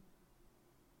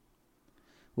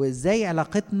 وازاي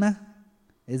علاقتنا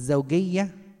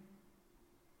الزوجية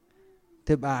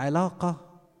تبقى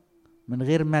علاقة من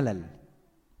غير ملل؟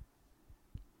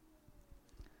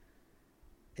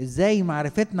 ازاي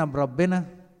معرفتنا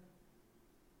بربنا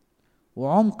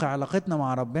وعمق علاقتنا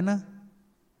مع ربنا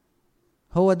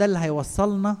هو ده اللي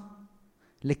هيوصلنا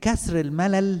لكسر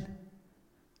الملل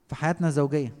في حياتنا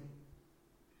الزوجية.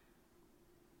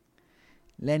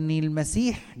 لأن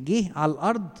المسيح جه على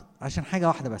الأرض عشان حاجة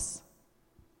واحدة بس،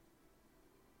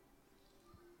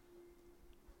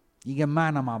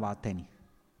 يجمعنا مع بعض تاني،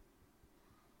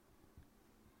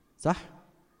 صح؟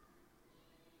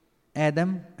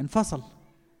 آدم انفصل،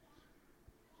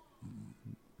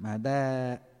 ما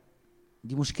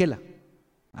دي مشكلة.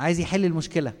 عايز يحل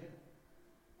المشكلة.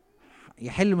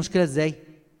 يحل المشكلة ازاي؟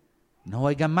 ان هو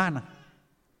يجمعنا.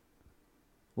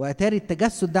 واتاري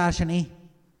التجسد ده عشان ايه؟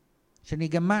 عشان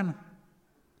يجمعنا.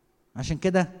 عشان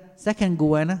كده سكن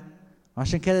جوانا،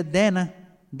 وعشان كده ادانا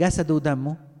جسده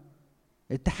ودمه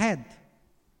اتحاد.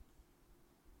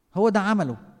 هو ده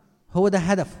عمله، هو ده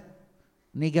هدفه،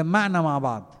 ان يجمعنا مع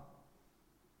بعض.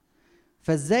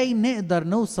 فازاي نقدر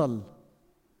نوصل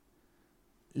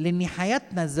لان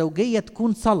حياتنا الزوجية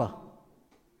تكون صلاة؟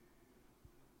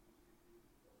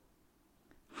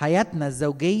 حياتنا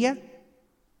الزوجية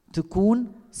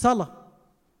تكون صلاة.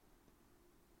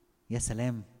 يا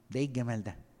سلام، ده ايه الجمال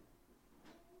ده!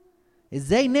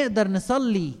 ازاي نقدر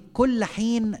نصلي كل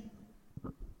حين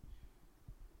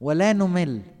ولا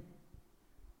نمل؟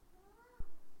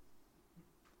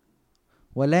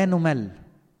 ولا نمل.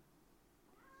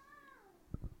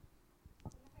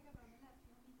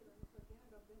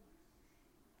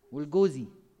 والجوزي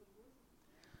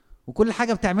وكل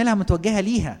حاجة بتعملها متوجهة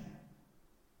ليها.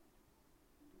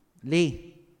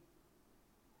 ليه؟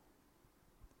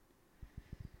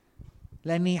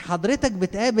 لأن حضرتك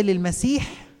بتقابل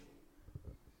المسيح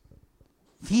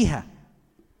فيها،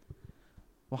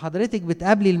 وحضرتك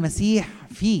بتقابلي المسيح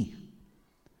فيه.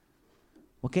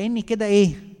 وكأني كده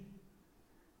ايه،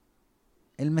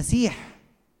 المسيح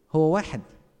هو واحد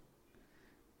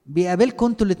بيقابلكم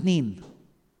انتوا الاتنين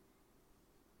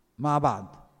مع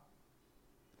بعض.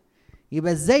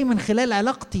 يبقى ازاي من خلال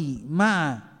علاقتي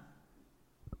مع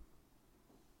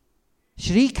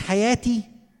شريك حياتي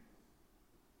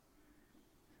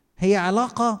هي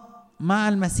علاقة مع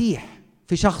المسيح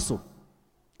في شخصه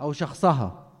أو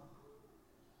شخصها.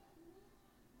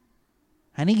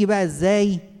 هنيجي بقى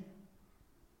إزاي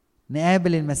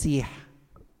نقابل المسيح؟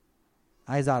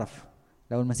 عايز أعرف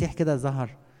لو المسيح كده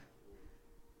ظهر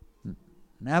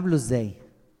نقابله إزاي؟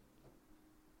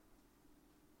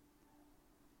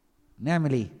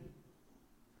 نعمل إيه؟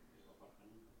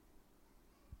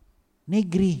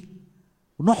 نجري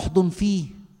ونحضن فيه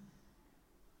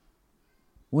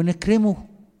ونكرمه؟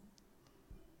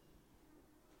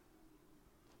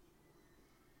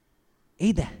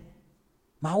 ايه ده؟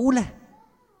 معقولة؟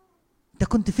 انت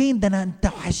كنت فين؟ ده انت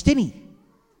وحشتني.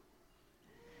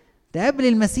 تقابل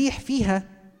المسيح فيها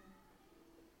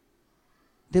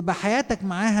تبقى حياتك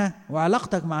معاها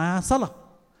وعلاقتك معاها صلاة.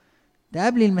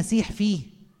 تقابل المسيح فيه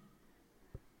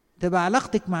تبقى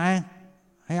علاقتك معاه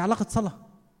هي علاقة صلاة.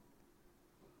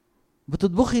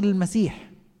 بتطبخي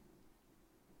للمسيح.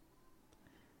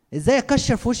 ازاي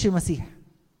اكشر في وش المسيح؟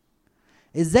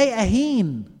 ازاي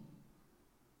اهين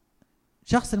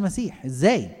شخص المسيح؟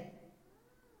 ازاي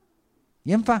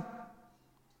ينفع؟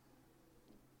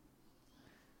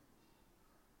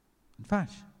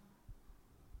 ينفعش.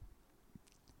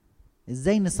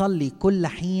 ازاي نصلي كل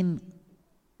حين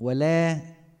ولا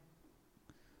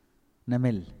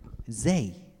نمل؟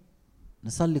 ازاي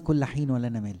نصلي كل حين ولا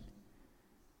نمل؟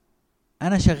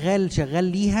 انا شغال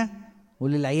ليها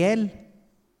وللعيال،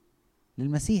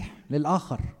 للمسيح،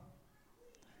 للآخر.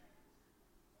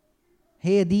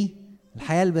 هي دي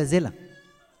الحياة الباذلة،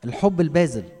 الحب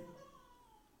الباذل.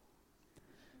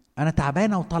 أنا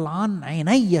تعبانة وطلعان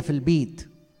عينيا في البيت،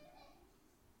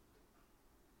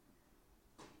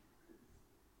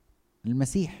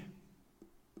 المسيح.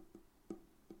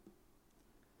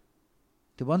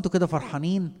 تبقى انتوا كده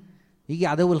فرحانين، يجي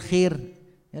عدو الخير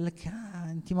يقول لك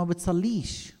انت ما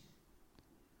بتصليش،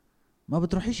 ما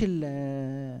بتروحيش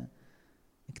الاجتماعات،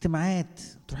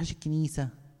 ما بتروحيش الكنيسة.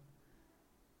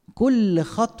 كل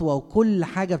خطوة وكل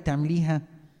حاجة بتعمليها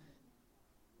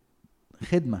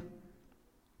خدمة.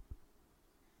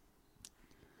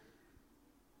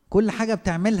 كل حاجة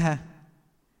بتعملها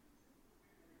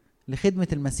لخدمة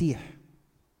المسيح.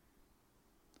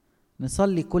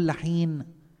 نصلي كل حين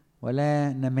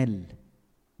ولا نمل.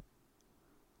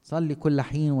 صلي كل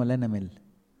حين ولا نمل.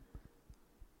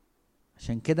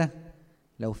 عشان كده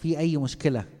لو في أي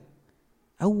مشكلة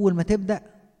أول ما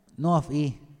تبدأ نقف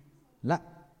إيه؟ لا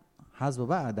حاسبه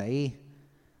بقى، ده إيه؟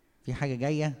 في حاجة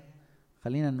جاية،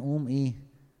 خلينا نقوم إيه؟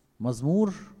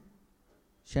 مزمور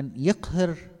عشان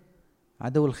يقهر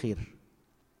عدو الخير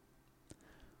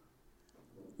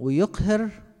ويقهر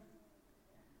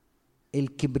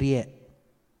الكبرياء.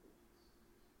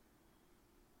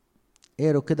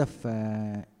 اقروا كده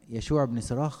في يشوع بن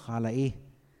صراخ على ايه؟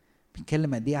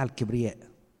 بيتكلم قد ايه على الكبرياء.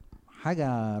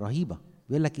 حاجة رهيبة.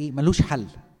 بيقول لك ايه؟ ملوش حل.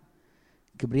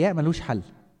 الكبرياء ملوش حل.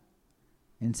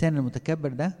 الانسان المتكبر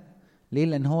ده ليه؟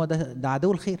 لان هو ده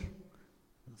عدو الخير،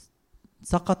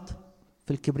 سقط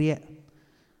في الكبرياء.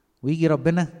 ويجي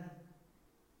ربنا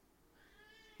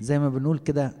زي ما بنقول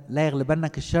كده، لا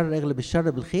يغلبنك الشر، اغلب الشر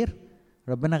بالخير.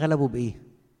 ربنا غلبه بايه؟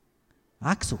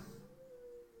 عكسه.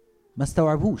 ما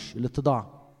استوعبوش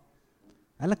الاتضاع.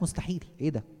 قال لك مستحيل. ايه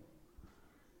ده؟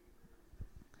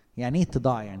 يعني ايه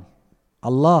اتضاع؟ يعني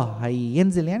الله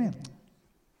هينزل؟ يعني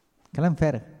كلام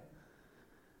فارغ.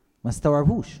 ما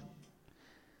استوعبوش.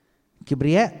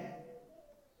 الكبرياء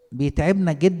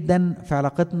بيتعبنا جدا في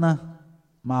علاقتنا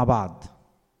مع بعض.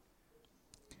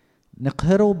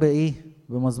 نقهره بايه؟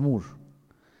 بمزمور.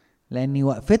 لان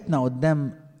وقفتنا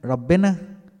قدام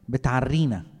ربنا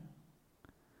بتعرينا،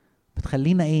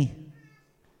 بتخلينا ايه؟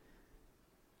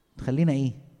 بتخلينا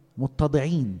ايه؟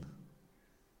 متضعين.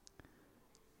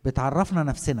 بتعرفنا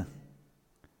نفسنا،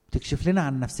 بتكشف لنا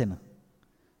عن نفسنا.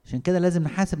 عشان كده لازم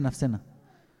نحاسب نفسنا.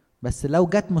 بس لو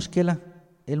جت مشكلة،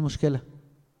 ايه المشكلة؟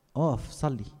 اقف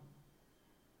صلي.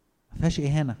 ما فيهاش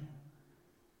اهانة،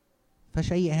 ما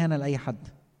فيهاش اي اهانة لاي حد.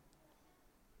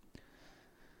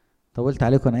 طولت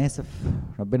عليكم، انا اسف.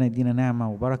 ربنا يدينا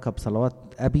نعمة وبركة بصلوات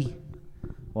ابي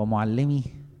ومعلمي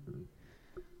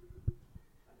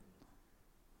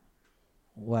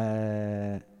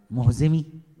ومهزمي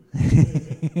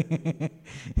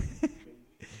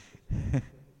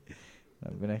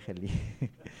ربنا يخليه.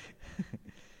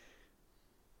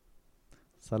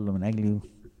 صلوا من اجلي.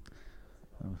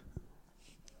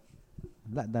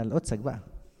 لا ده القدسك بقى.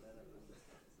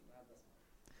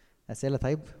 اسئله؟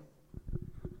 طيب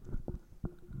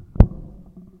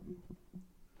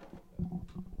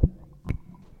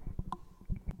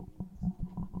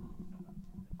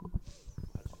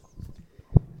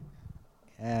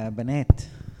بنات،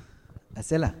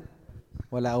 اسئله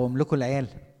ولا اقوم لكم العيال؟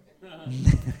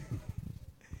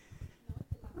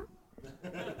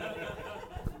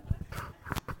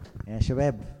 يا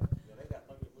شباب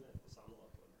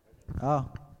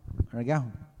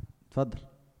راجعهم اتفضل.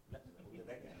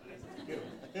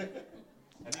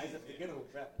 انا عايز افتكرهم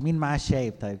فعلا. مين معاه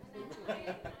الشايب طيب؟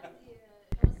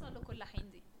 صلوا كل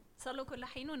حين، دي صلوا كل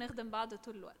حين ونخدم بعض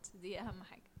طول الوقت، دي اهم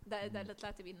حاجه. ده اللي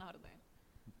طلعت بيه النهارده يعني.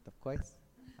 طب كويس،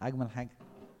 اجمل حاجه.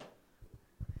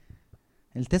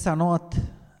 ال9 نقط.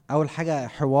 اول حاجه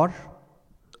حوار،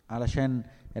 علشان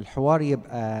الحوار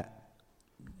يبقى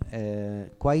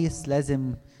كويس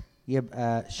لازم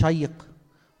يبقى شيق،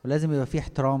 ولازم يبقى فيه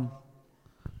احترام،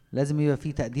 لازم يبقى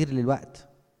فيه تقدير للوقت.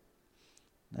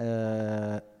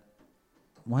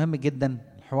 مهم جدا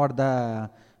الحوار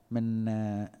ده. من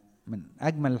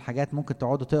اجمل الحاجات ممكن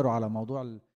تقعدوا تقروا على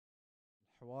موضوع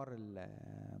الحوار،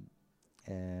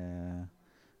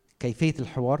 كيفية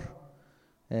الحوار.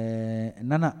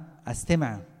 ان انا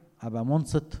استمع، ابقى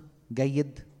منصت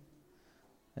جيد،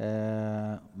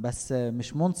 بس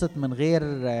مش منصت من غير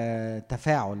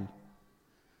تفاعل.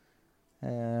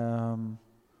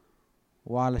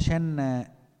 وعلشان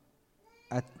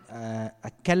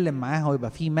اتكلم معاه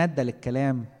ويبقى فيه مادة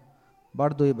للكلام،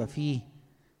 برضو يبقى فيه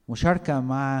مشاركة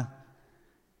مع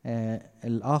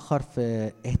الآخر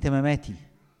في اهتماماتي.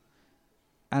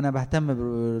 أنا بهتم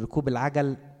بركوب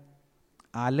العجل،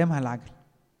 أعلمها العجل.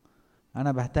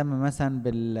 أنا بهتم مثلا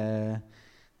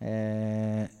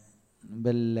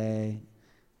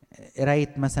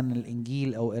قراية مثلا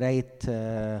الإنجيل أو قراية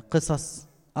قصص،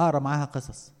 أقرأ معاها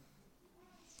قصص.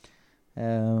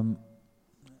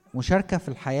 مشاركة في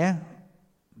الحياة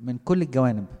من كل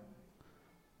الجوانب.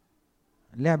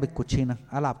 لعب الكوتشينة،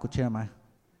 ألعب كوتشينة معاها.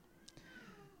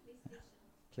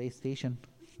 بلاي ستيشن.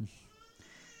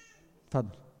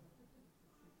 اتفضل.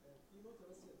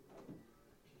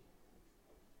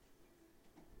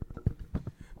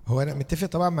 هو انا متفق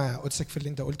طبعا مع قدسك في اللي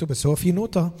انت قلته، بس هو في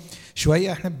نقطه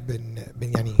شويه احنا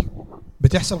يعني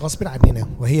بتحصل غصب عننا،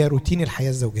 وهي روتين الحياه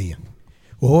الزوجيه،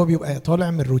 وهو بيبقى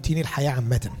طالع من روتين الحياه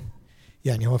عامه.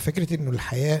 يعني هو فكره انه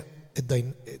الحياه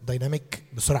الديناميك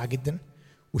بسرعه جدا،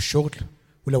 والشغل،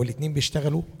 ولو الاثنين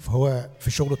بيشتغلوا فهو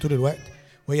في شغله طول الوقت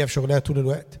وهي في شغلها طول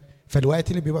الوقت، فالوقت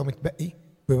اللي بيبقى متبقي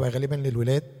بيبقى غالبا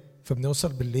للولاد،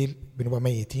 فبنوصل بالليل بنبقى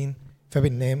ميتين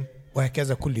فبننام،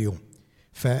 وهكذا كل يوم.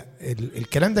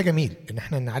 فالكلام ده جميل ان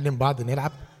احنا نعلم بعض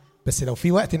نلعب، بس لو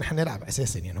في وقت ان احنا نلعب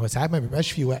اساسا. يعني هو ساعات ما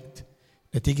بيبقاش في وقت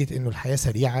نتيجه انه الحياه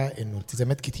سريعه، انه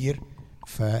التزامات كتير.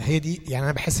 فهي دي يعني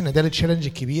انا بحس ان ده التشالنج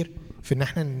الكبير في ان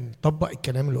احنا نطبق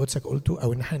الكلام اللي قدسك قلته،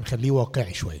 او ان احنا نخليه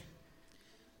واقعي شويه.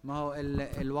 ما هو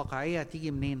الواقعيه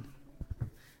هتيجي منين؟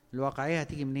 الواقعيه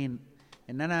هتيجي منين؟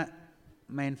 ان انا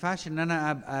ما ينفعش ان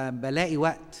انا ابقى بلاقي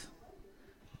وقت،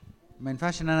 ما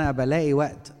ينفعش ان انا ابقى الاقي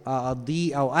وقت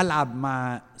اقضيه او العب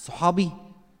مع صحابي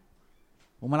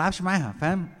وما العبش معاها.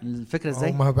 فاهم الفكره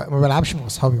ازاي؟ ما بلعبش مع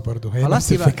اصحابي برضو، هي خلاص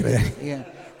نفس الفكره يعني.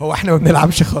 هو احنا ما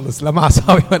بنلعبش خالص، لا مع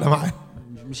اصحابي ولا معاها.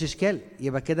 مش اشكال،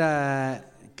 يبقى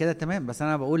كده تمام. بس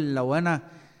انا بقول لو انا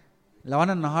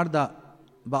النهارده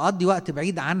بقضي وقت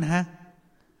بعيد عنها،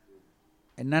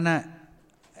 ان انا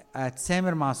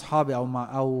اتسامر مع اصحابي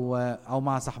او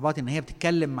مع صحباتي ان هي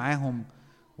بتتكلم معاهم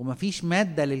ومفيش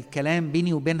مادة للكلام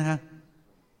بيني وبينها.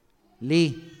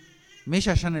 ليه؟ مش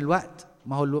عشان الوقت،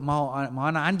 ما هو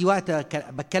انا عندي وقت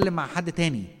بتكلم مع حد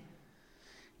تاني.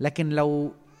 لكن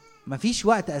لو مفيش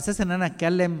وقت اساسا ان انا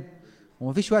اتكلم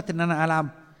ومفيش وقت ان انا العب،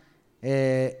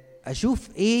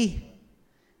 اشوف ايه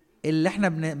اللي احنا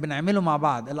بنعمله مع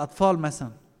بعض. الاطفال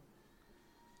مثلا،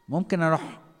 ممكن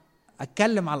اروح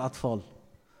اتكلم على الاطفال،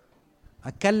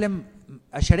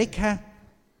 اشاركها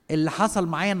اللي حصل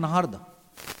معايا النهارده،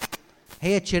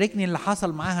 هي تشاركني اللي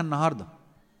حصل معاها النهارده.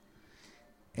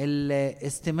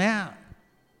 الاستماع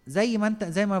زي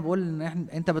ما بقول ان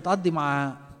انت بتقضي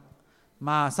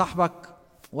مع صاحبك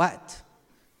وقت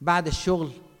بعد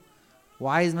الشغل،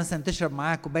 وعايز مثلا تشرب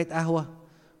معاه كوبايه قهوه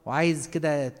وعايز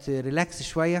كده تريلاكس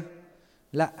شويه.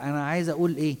 لا، انا عايز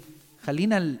اقول ايه،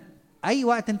 خلينا اي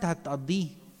وقت انت هتقضيه،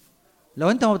 لو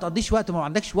انت ما بتقضيش وقت وما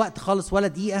عندكش وقت خالص ولا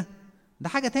دقيقه، ده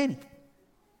حاجه تاني.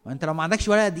 وانت لو ما عندكش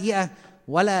ولا دقيقه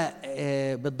ولا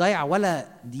بتضيع ولا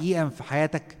دقيقه في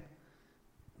حياتك،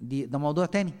 ده موضوع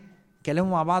تاني.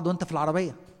 كلموا مع بعض وانت في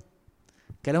العربيه،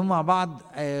 كلموا مع بعض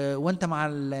وانت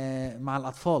مع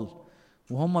الاطفال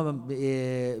وهم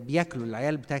بياكلوا،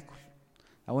 العيال بتاكل،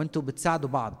 او انتوا بتساعدوا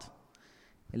بعض.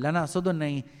 اللي انا اقصده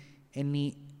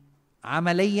اني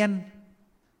عمليا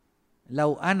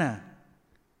لو انا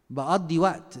بقضي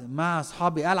وقت مع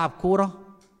اصحابي العب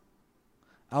كوره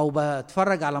او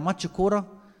بتفرج على ماتش كوره،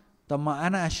 طب ما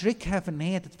انا اشركها في ان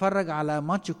هي تتفرج على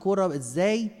ماتش كوره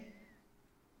ازاي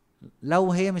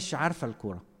لو هي مش عارفه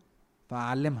الكوره.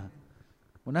 فاعلمها.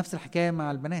 ونفس الحكايه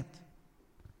مع البنات.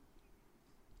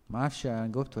 ما اعرفش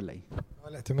جاوبت ولا ايه؟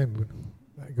 لا تمام بونا،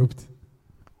 لا جاوبت.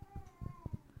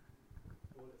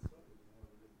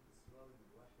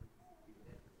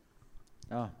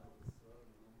 اه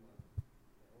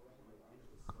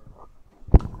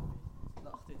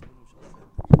لا اخطيت مش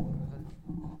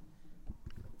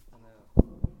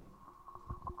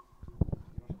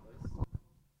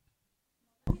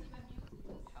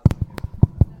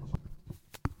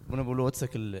وانا بقول له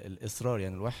واتسك الاصرار،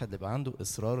 يعني الواحد يبقى عنده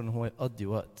اصرار ان هو يقضي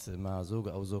وقت مع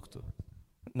زوجه او زوجته.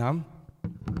 نعم،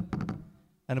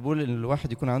 انا بقول ان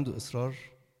الواحد يكون عنده اصرار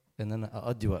ان انا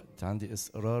اقضي وقت، عندي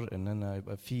اصرار ان انا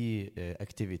يبقى في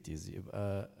اكتيفيتيز،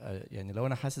 يبقى يعني لو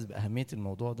انا حاسس باهميه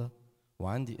الموضوع ده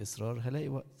وعندي اصرار هلاقي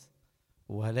وقت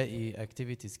وهلاقي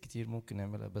اكتيفيتيز كتير ممكن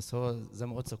نعملها. بس هو زي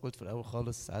ما قلت في الاول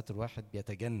خالص، ساعات الواحد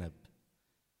بيتجنب،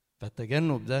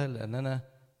 فالتجنب ده لان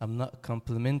انا I'm not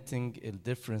complimenting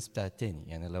الديفرنس بتاع التاني.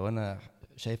 يعني لو انا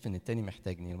شايف ان التاني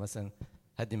محتاجني، مثلا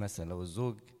هدي مثلا لو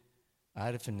الزوج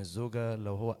عارف ان الزوجة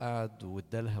لو هو قعد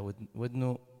وادالها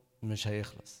ودنه مش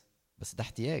هيخلص، بس ده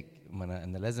احتياج، ما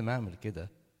انا لازم اعمل كده،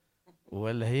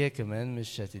 ولا هي كمان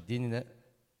مش هتديني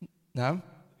نعم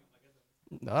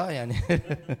يعني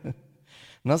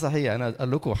صحيح. انا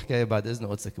اقول لكم حكايه بعد اذن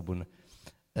قدسك ابونا.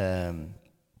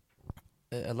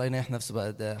 الله ينيح نفسه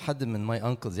بقى، ده حد من ماي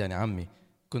انكلز يعني عمي،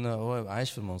 كنا هو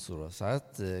عايش في المنصوره،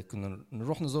 ساعات كنا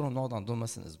نروح نزورهم، نقعد عندهم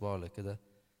مثلا اسبوع ولا كده.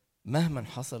 مهما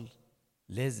حصل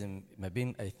لازم ما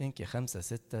بين اي ثينك يا 5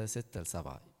 6 ل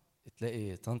 7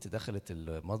 تلاقي طنطي دخلت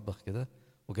المطبخ كده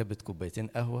وجابت كوبايتين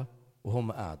قهوه،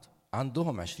 وهم قعدوا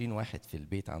عندهم 20 واحد في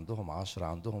البيت، عندهم 10،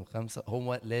 عندهم 5،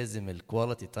 هو لازم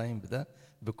الكواليتي تايم ده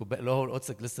بكوبايه. اللي هو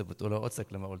القدسك لسه بتقولها،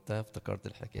 قدسك لما قلتها افتكرت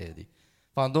الحكايه دي.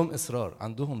 فعندهم اصرار،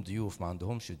 عندهم ضيوف، ما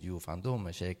عندهمش ضيوف، عندهم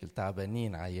مشاكل،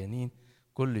 تعبانين، عيانين،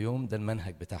 كل يوم ده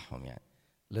المنهج بتاعهم. يعني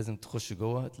لازم تخش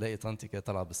جوه تلاقي طنطي كده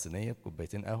طالعه بالصينيه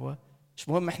بكوبايتين قهوه، مش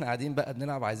مهم احنا قاعدين بقى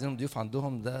بنلعب عايزينهم ضيوف،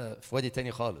 عندهم ده في وادي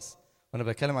تاني خالص. وانا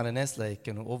بتكلم على ناس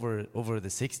كانوا اوفر ذا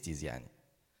 60s يعني،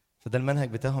 فده المنهج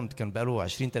بتاعهم كان بقاله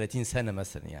 20 30 سنه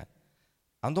مثلا. يعني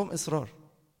عندهم اصرار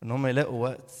ان هم يلاقوا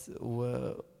وقت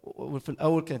وفي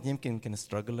الاول كانت يمكن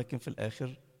ستراجل، لكن في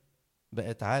الاخر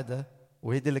بقت عاده،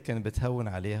 وهي دي اللي كانت بتهون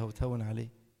عليها وتهون عليه.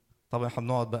 طبعا احنا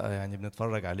بنقعد بقى يعني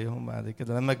بنتفرج عليهم بعد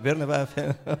كده لما كبرنا بقى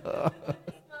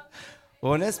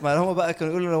ونسمع هم بقى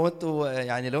كانوا يقولوا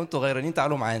لو انتوا غيرانين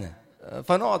تعالوا معانا،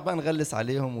 فنقعد بقى نغلس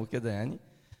عليهم وكده يعني.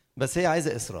 بس هي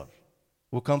عايزه اصرار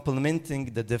وcomplimenting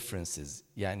the differences.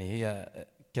 يعني هي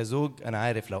كزوج انا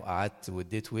عارف لو قعدت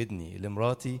واديت ودني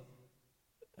لمراتي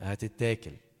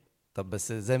هتتاكل، طب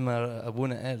بس زي ما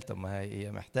ابونا قال، طب ما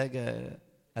هي محتاجه،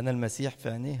 انا المسيح في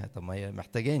عينيها، طب ما هي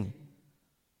محتاجاني.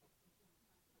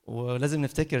 ولازم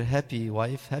نفتكر happy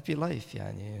wife happy life،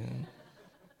 يعني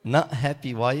not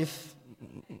happy wife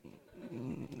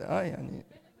يعني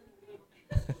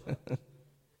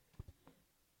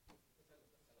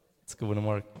let's go to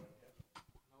Mark.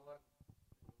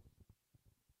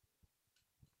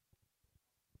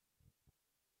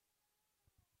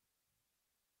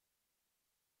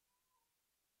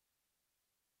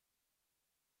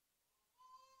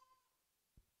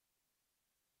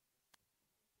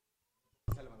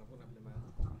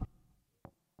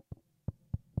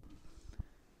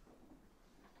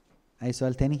 اي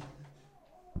سؤال تاني؟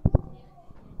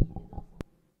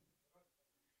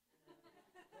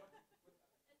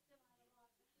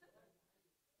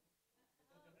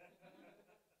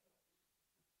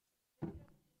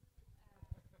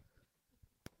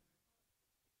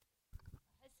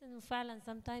 بحس انه فعلا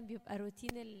sometimes بيبقى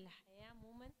روتين الحياة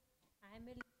عموما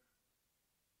عامل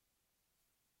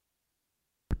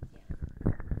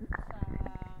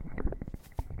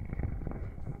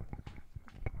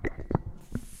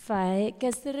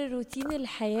فكسر روتين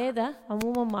الحياة ده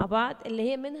عموما مع بعض،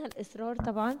 اللي هي منها الإصرار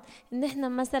طبعا، ان احنا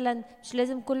مثلا مش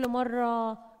لازم كل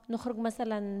مرة نخرج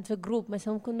مثلا في جروب،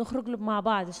 مثلا ممكن نخرج مع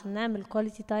بعض عشان نعمل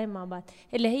كواليتي تايم مع بعض،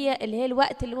 اللي هي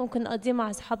الوقت اللي ممكن نقضيه مع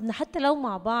اصحابنا حتى لو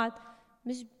مع بعض.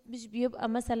 مش بيبقى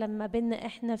مثلا ما بيننا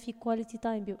احنا في كواليتي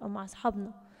تايم، بيبقى مع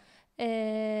اصحابنا.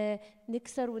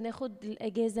 نكسر وناخد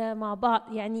الاجازة مع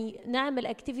بعض، يعني نعمل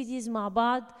اكتيفيتيز مع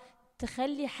بعض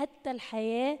تخلي حتى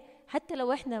الحياة، حتى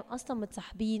لو احنا اصلا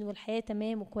متصاحبين والحياة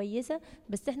تمام وكويسة،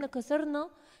 بس احنا كسرنا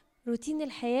روتين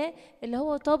الحياة اللي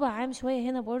هو طابع عام شوية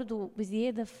هنا برضو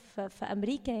بزيادة في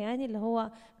أمريكا، يعني اللي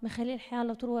هو مخلي الحياة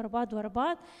على طول ورا بعض ورا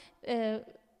بعض.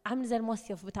 عامل زي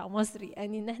المصيف بتاع مصر،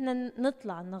 يعني ان احنا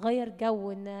نطلع نغير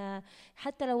جو،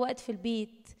 حتى لو وقت في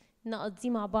البيت نقضيه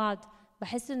مع بعض.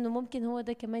 بحس انه ممكن هو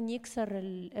ده كمان يكسر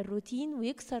الروتين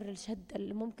ويكسر الشدة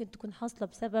اللي ممكن تكون حاصلة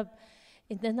بسبب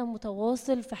ان انا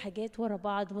متواصل في حاجات ورا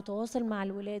بعض، متواصل مع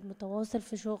الولاد، متواصل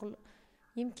في شغل.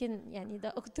 يمكن يعني ده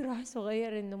اقتراح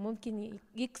صغير انه ممكن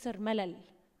يكسر ملل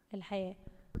الحياة.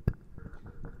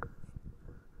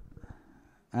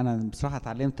 انا بصراحه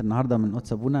اتعلمت النهارده من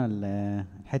قدس ابونا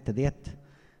الحته ديت،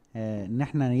 ان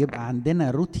احنا يبقى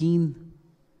عندنا روتين،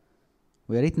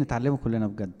 ويا ريت نتعلمه كلنا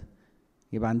بجد.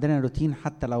 يبقى عندنا روتين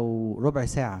حتى لو ربع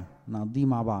ساعه نقضيه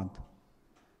مع بعض،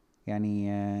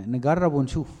 يعني نجرب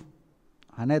ونشوف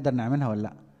هنقدر نعملها ولا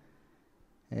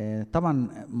لا. طبعا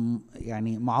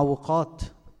يعني معوقات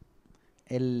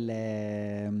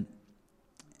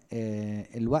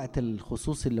الوقت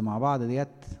الخصوصي اللي مع بعض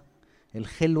ديت،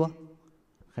 الخلوه،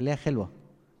 خليها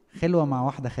خلوه مع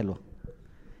واحده خلوه.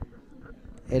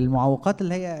 المعوقات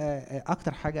اللي هي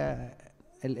اكتر حاجه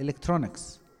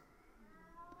الالكترونيكس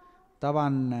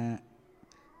طبعا.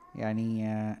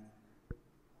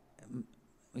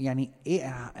 يعني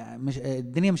ايه، مش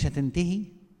الدنيا مش هتنتهي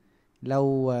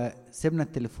لو سيبنا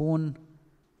التليفون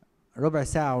ربع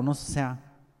ساعه ونص ساعه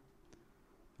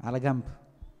على جنب،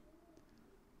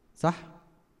 صح؟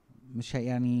 مش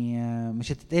يعني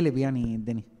مش هتتقلب يعني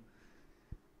الدنيا.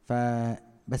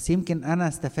 بس يمكن انا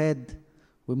استفاد،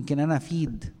 ويمكن انا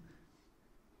افيد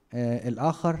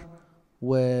الاخر،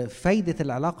 وفايدة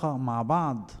العلاقة مع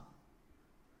بعض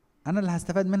انا اللي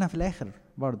هستفاد منها في الاخر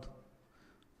برضو،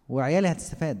 وعيالي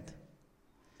هتستفاد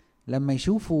لما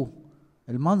يشوفوا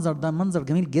المنظر ده. منظر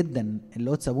جميل جدا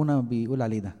اللي قدس ابونا بيقول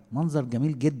عليه ده، منظر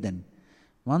جميل جدا،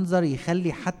 منظر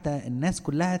يخلي حتى الناس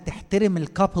كلها تحترم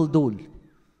الكابل دول.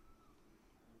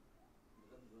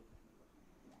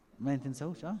 ما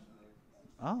تنسوش.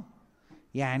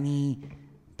 يعني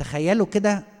تخيلوا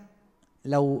كده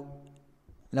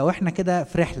لو احنا كده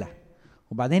في رحله،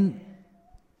 وبعدين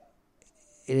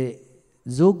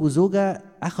زوج وزوجه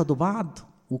اخدوا بعض،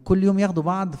 وكل يوم ياخدوا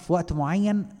بعض في وقت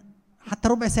معين حتى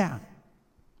ربع ساعه،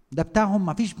 ده بتاعهم،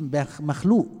 ما فيش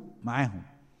مخلوق معاهم،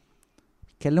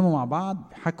 يتكلموا مع بعض،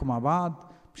 بيحكوا مع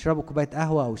بعض، بيشربوا كوبايه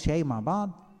قهوه او شاي مع بعض،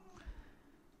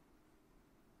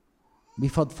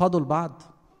 بيفضفضوا لبعض.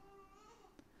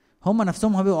 هم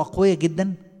نفسهم هيبقوا اقوياء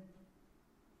جدا،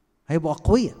 هيبقوا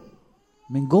اقوياء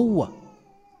من جوه،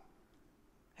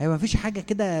 هيبقى مفيش حاجه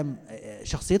كده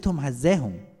شخصيتهم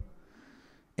هزاهم.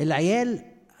 العيال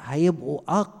هيبقوا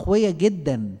اقوياء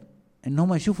جدا ان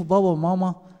هم يشوفوا بابا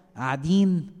وماما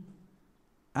قاعدين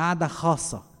قاعده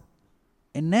خاصه،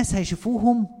 الناس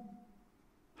هيشوفوهم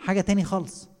حاجه تاني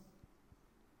خالص.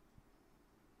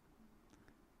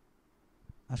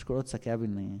 اشكر قدسك يا ابي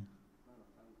ان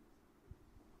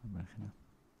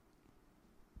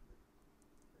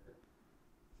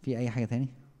في اي حاجه تاني.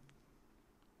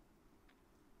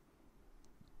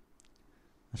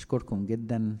 اشكركم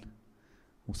جدا،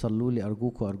 وصلوا لي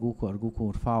ارجوكم ارجوكم ارجوكم،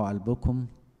 وارفعوا قلبكم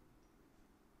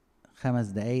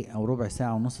 5 دقايق او ربع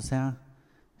ساعه ونص ساعه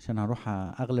عشان هروح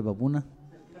اغلب ابونا.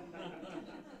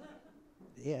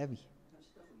 ايه يا ابي،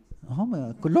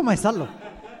 هم كلهم هيصلوا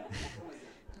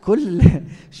كل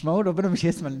مش معقول ربنا مش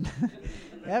يسمع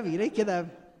يا ابي ليه كده يا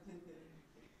ابي؟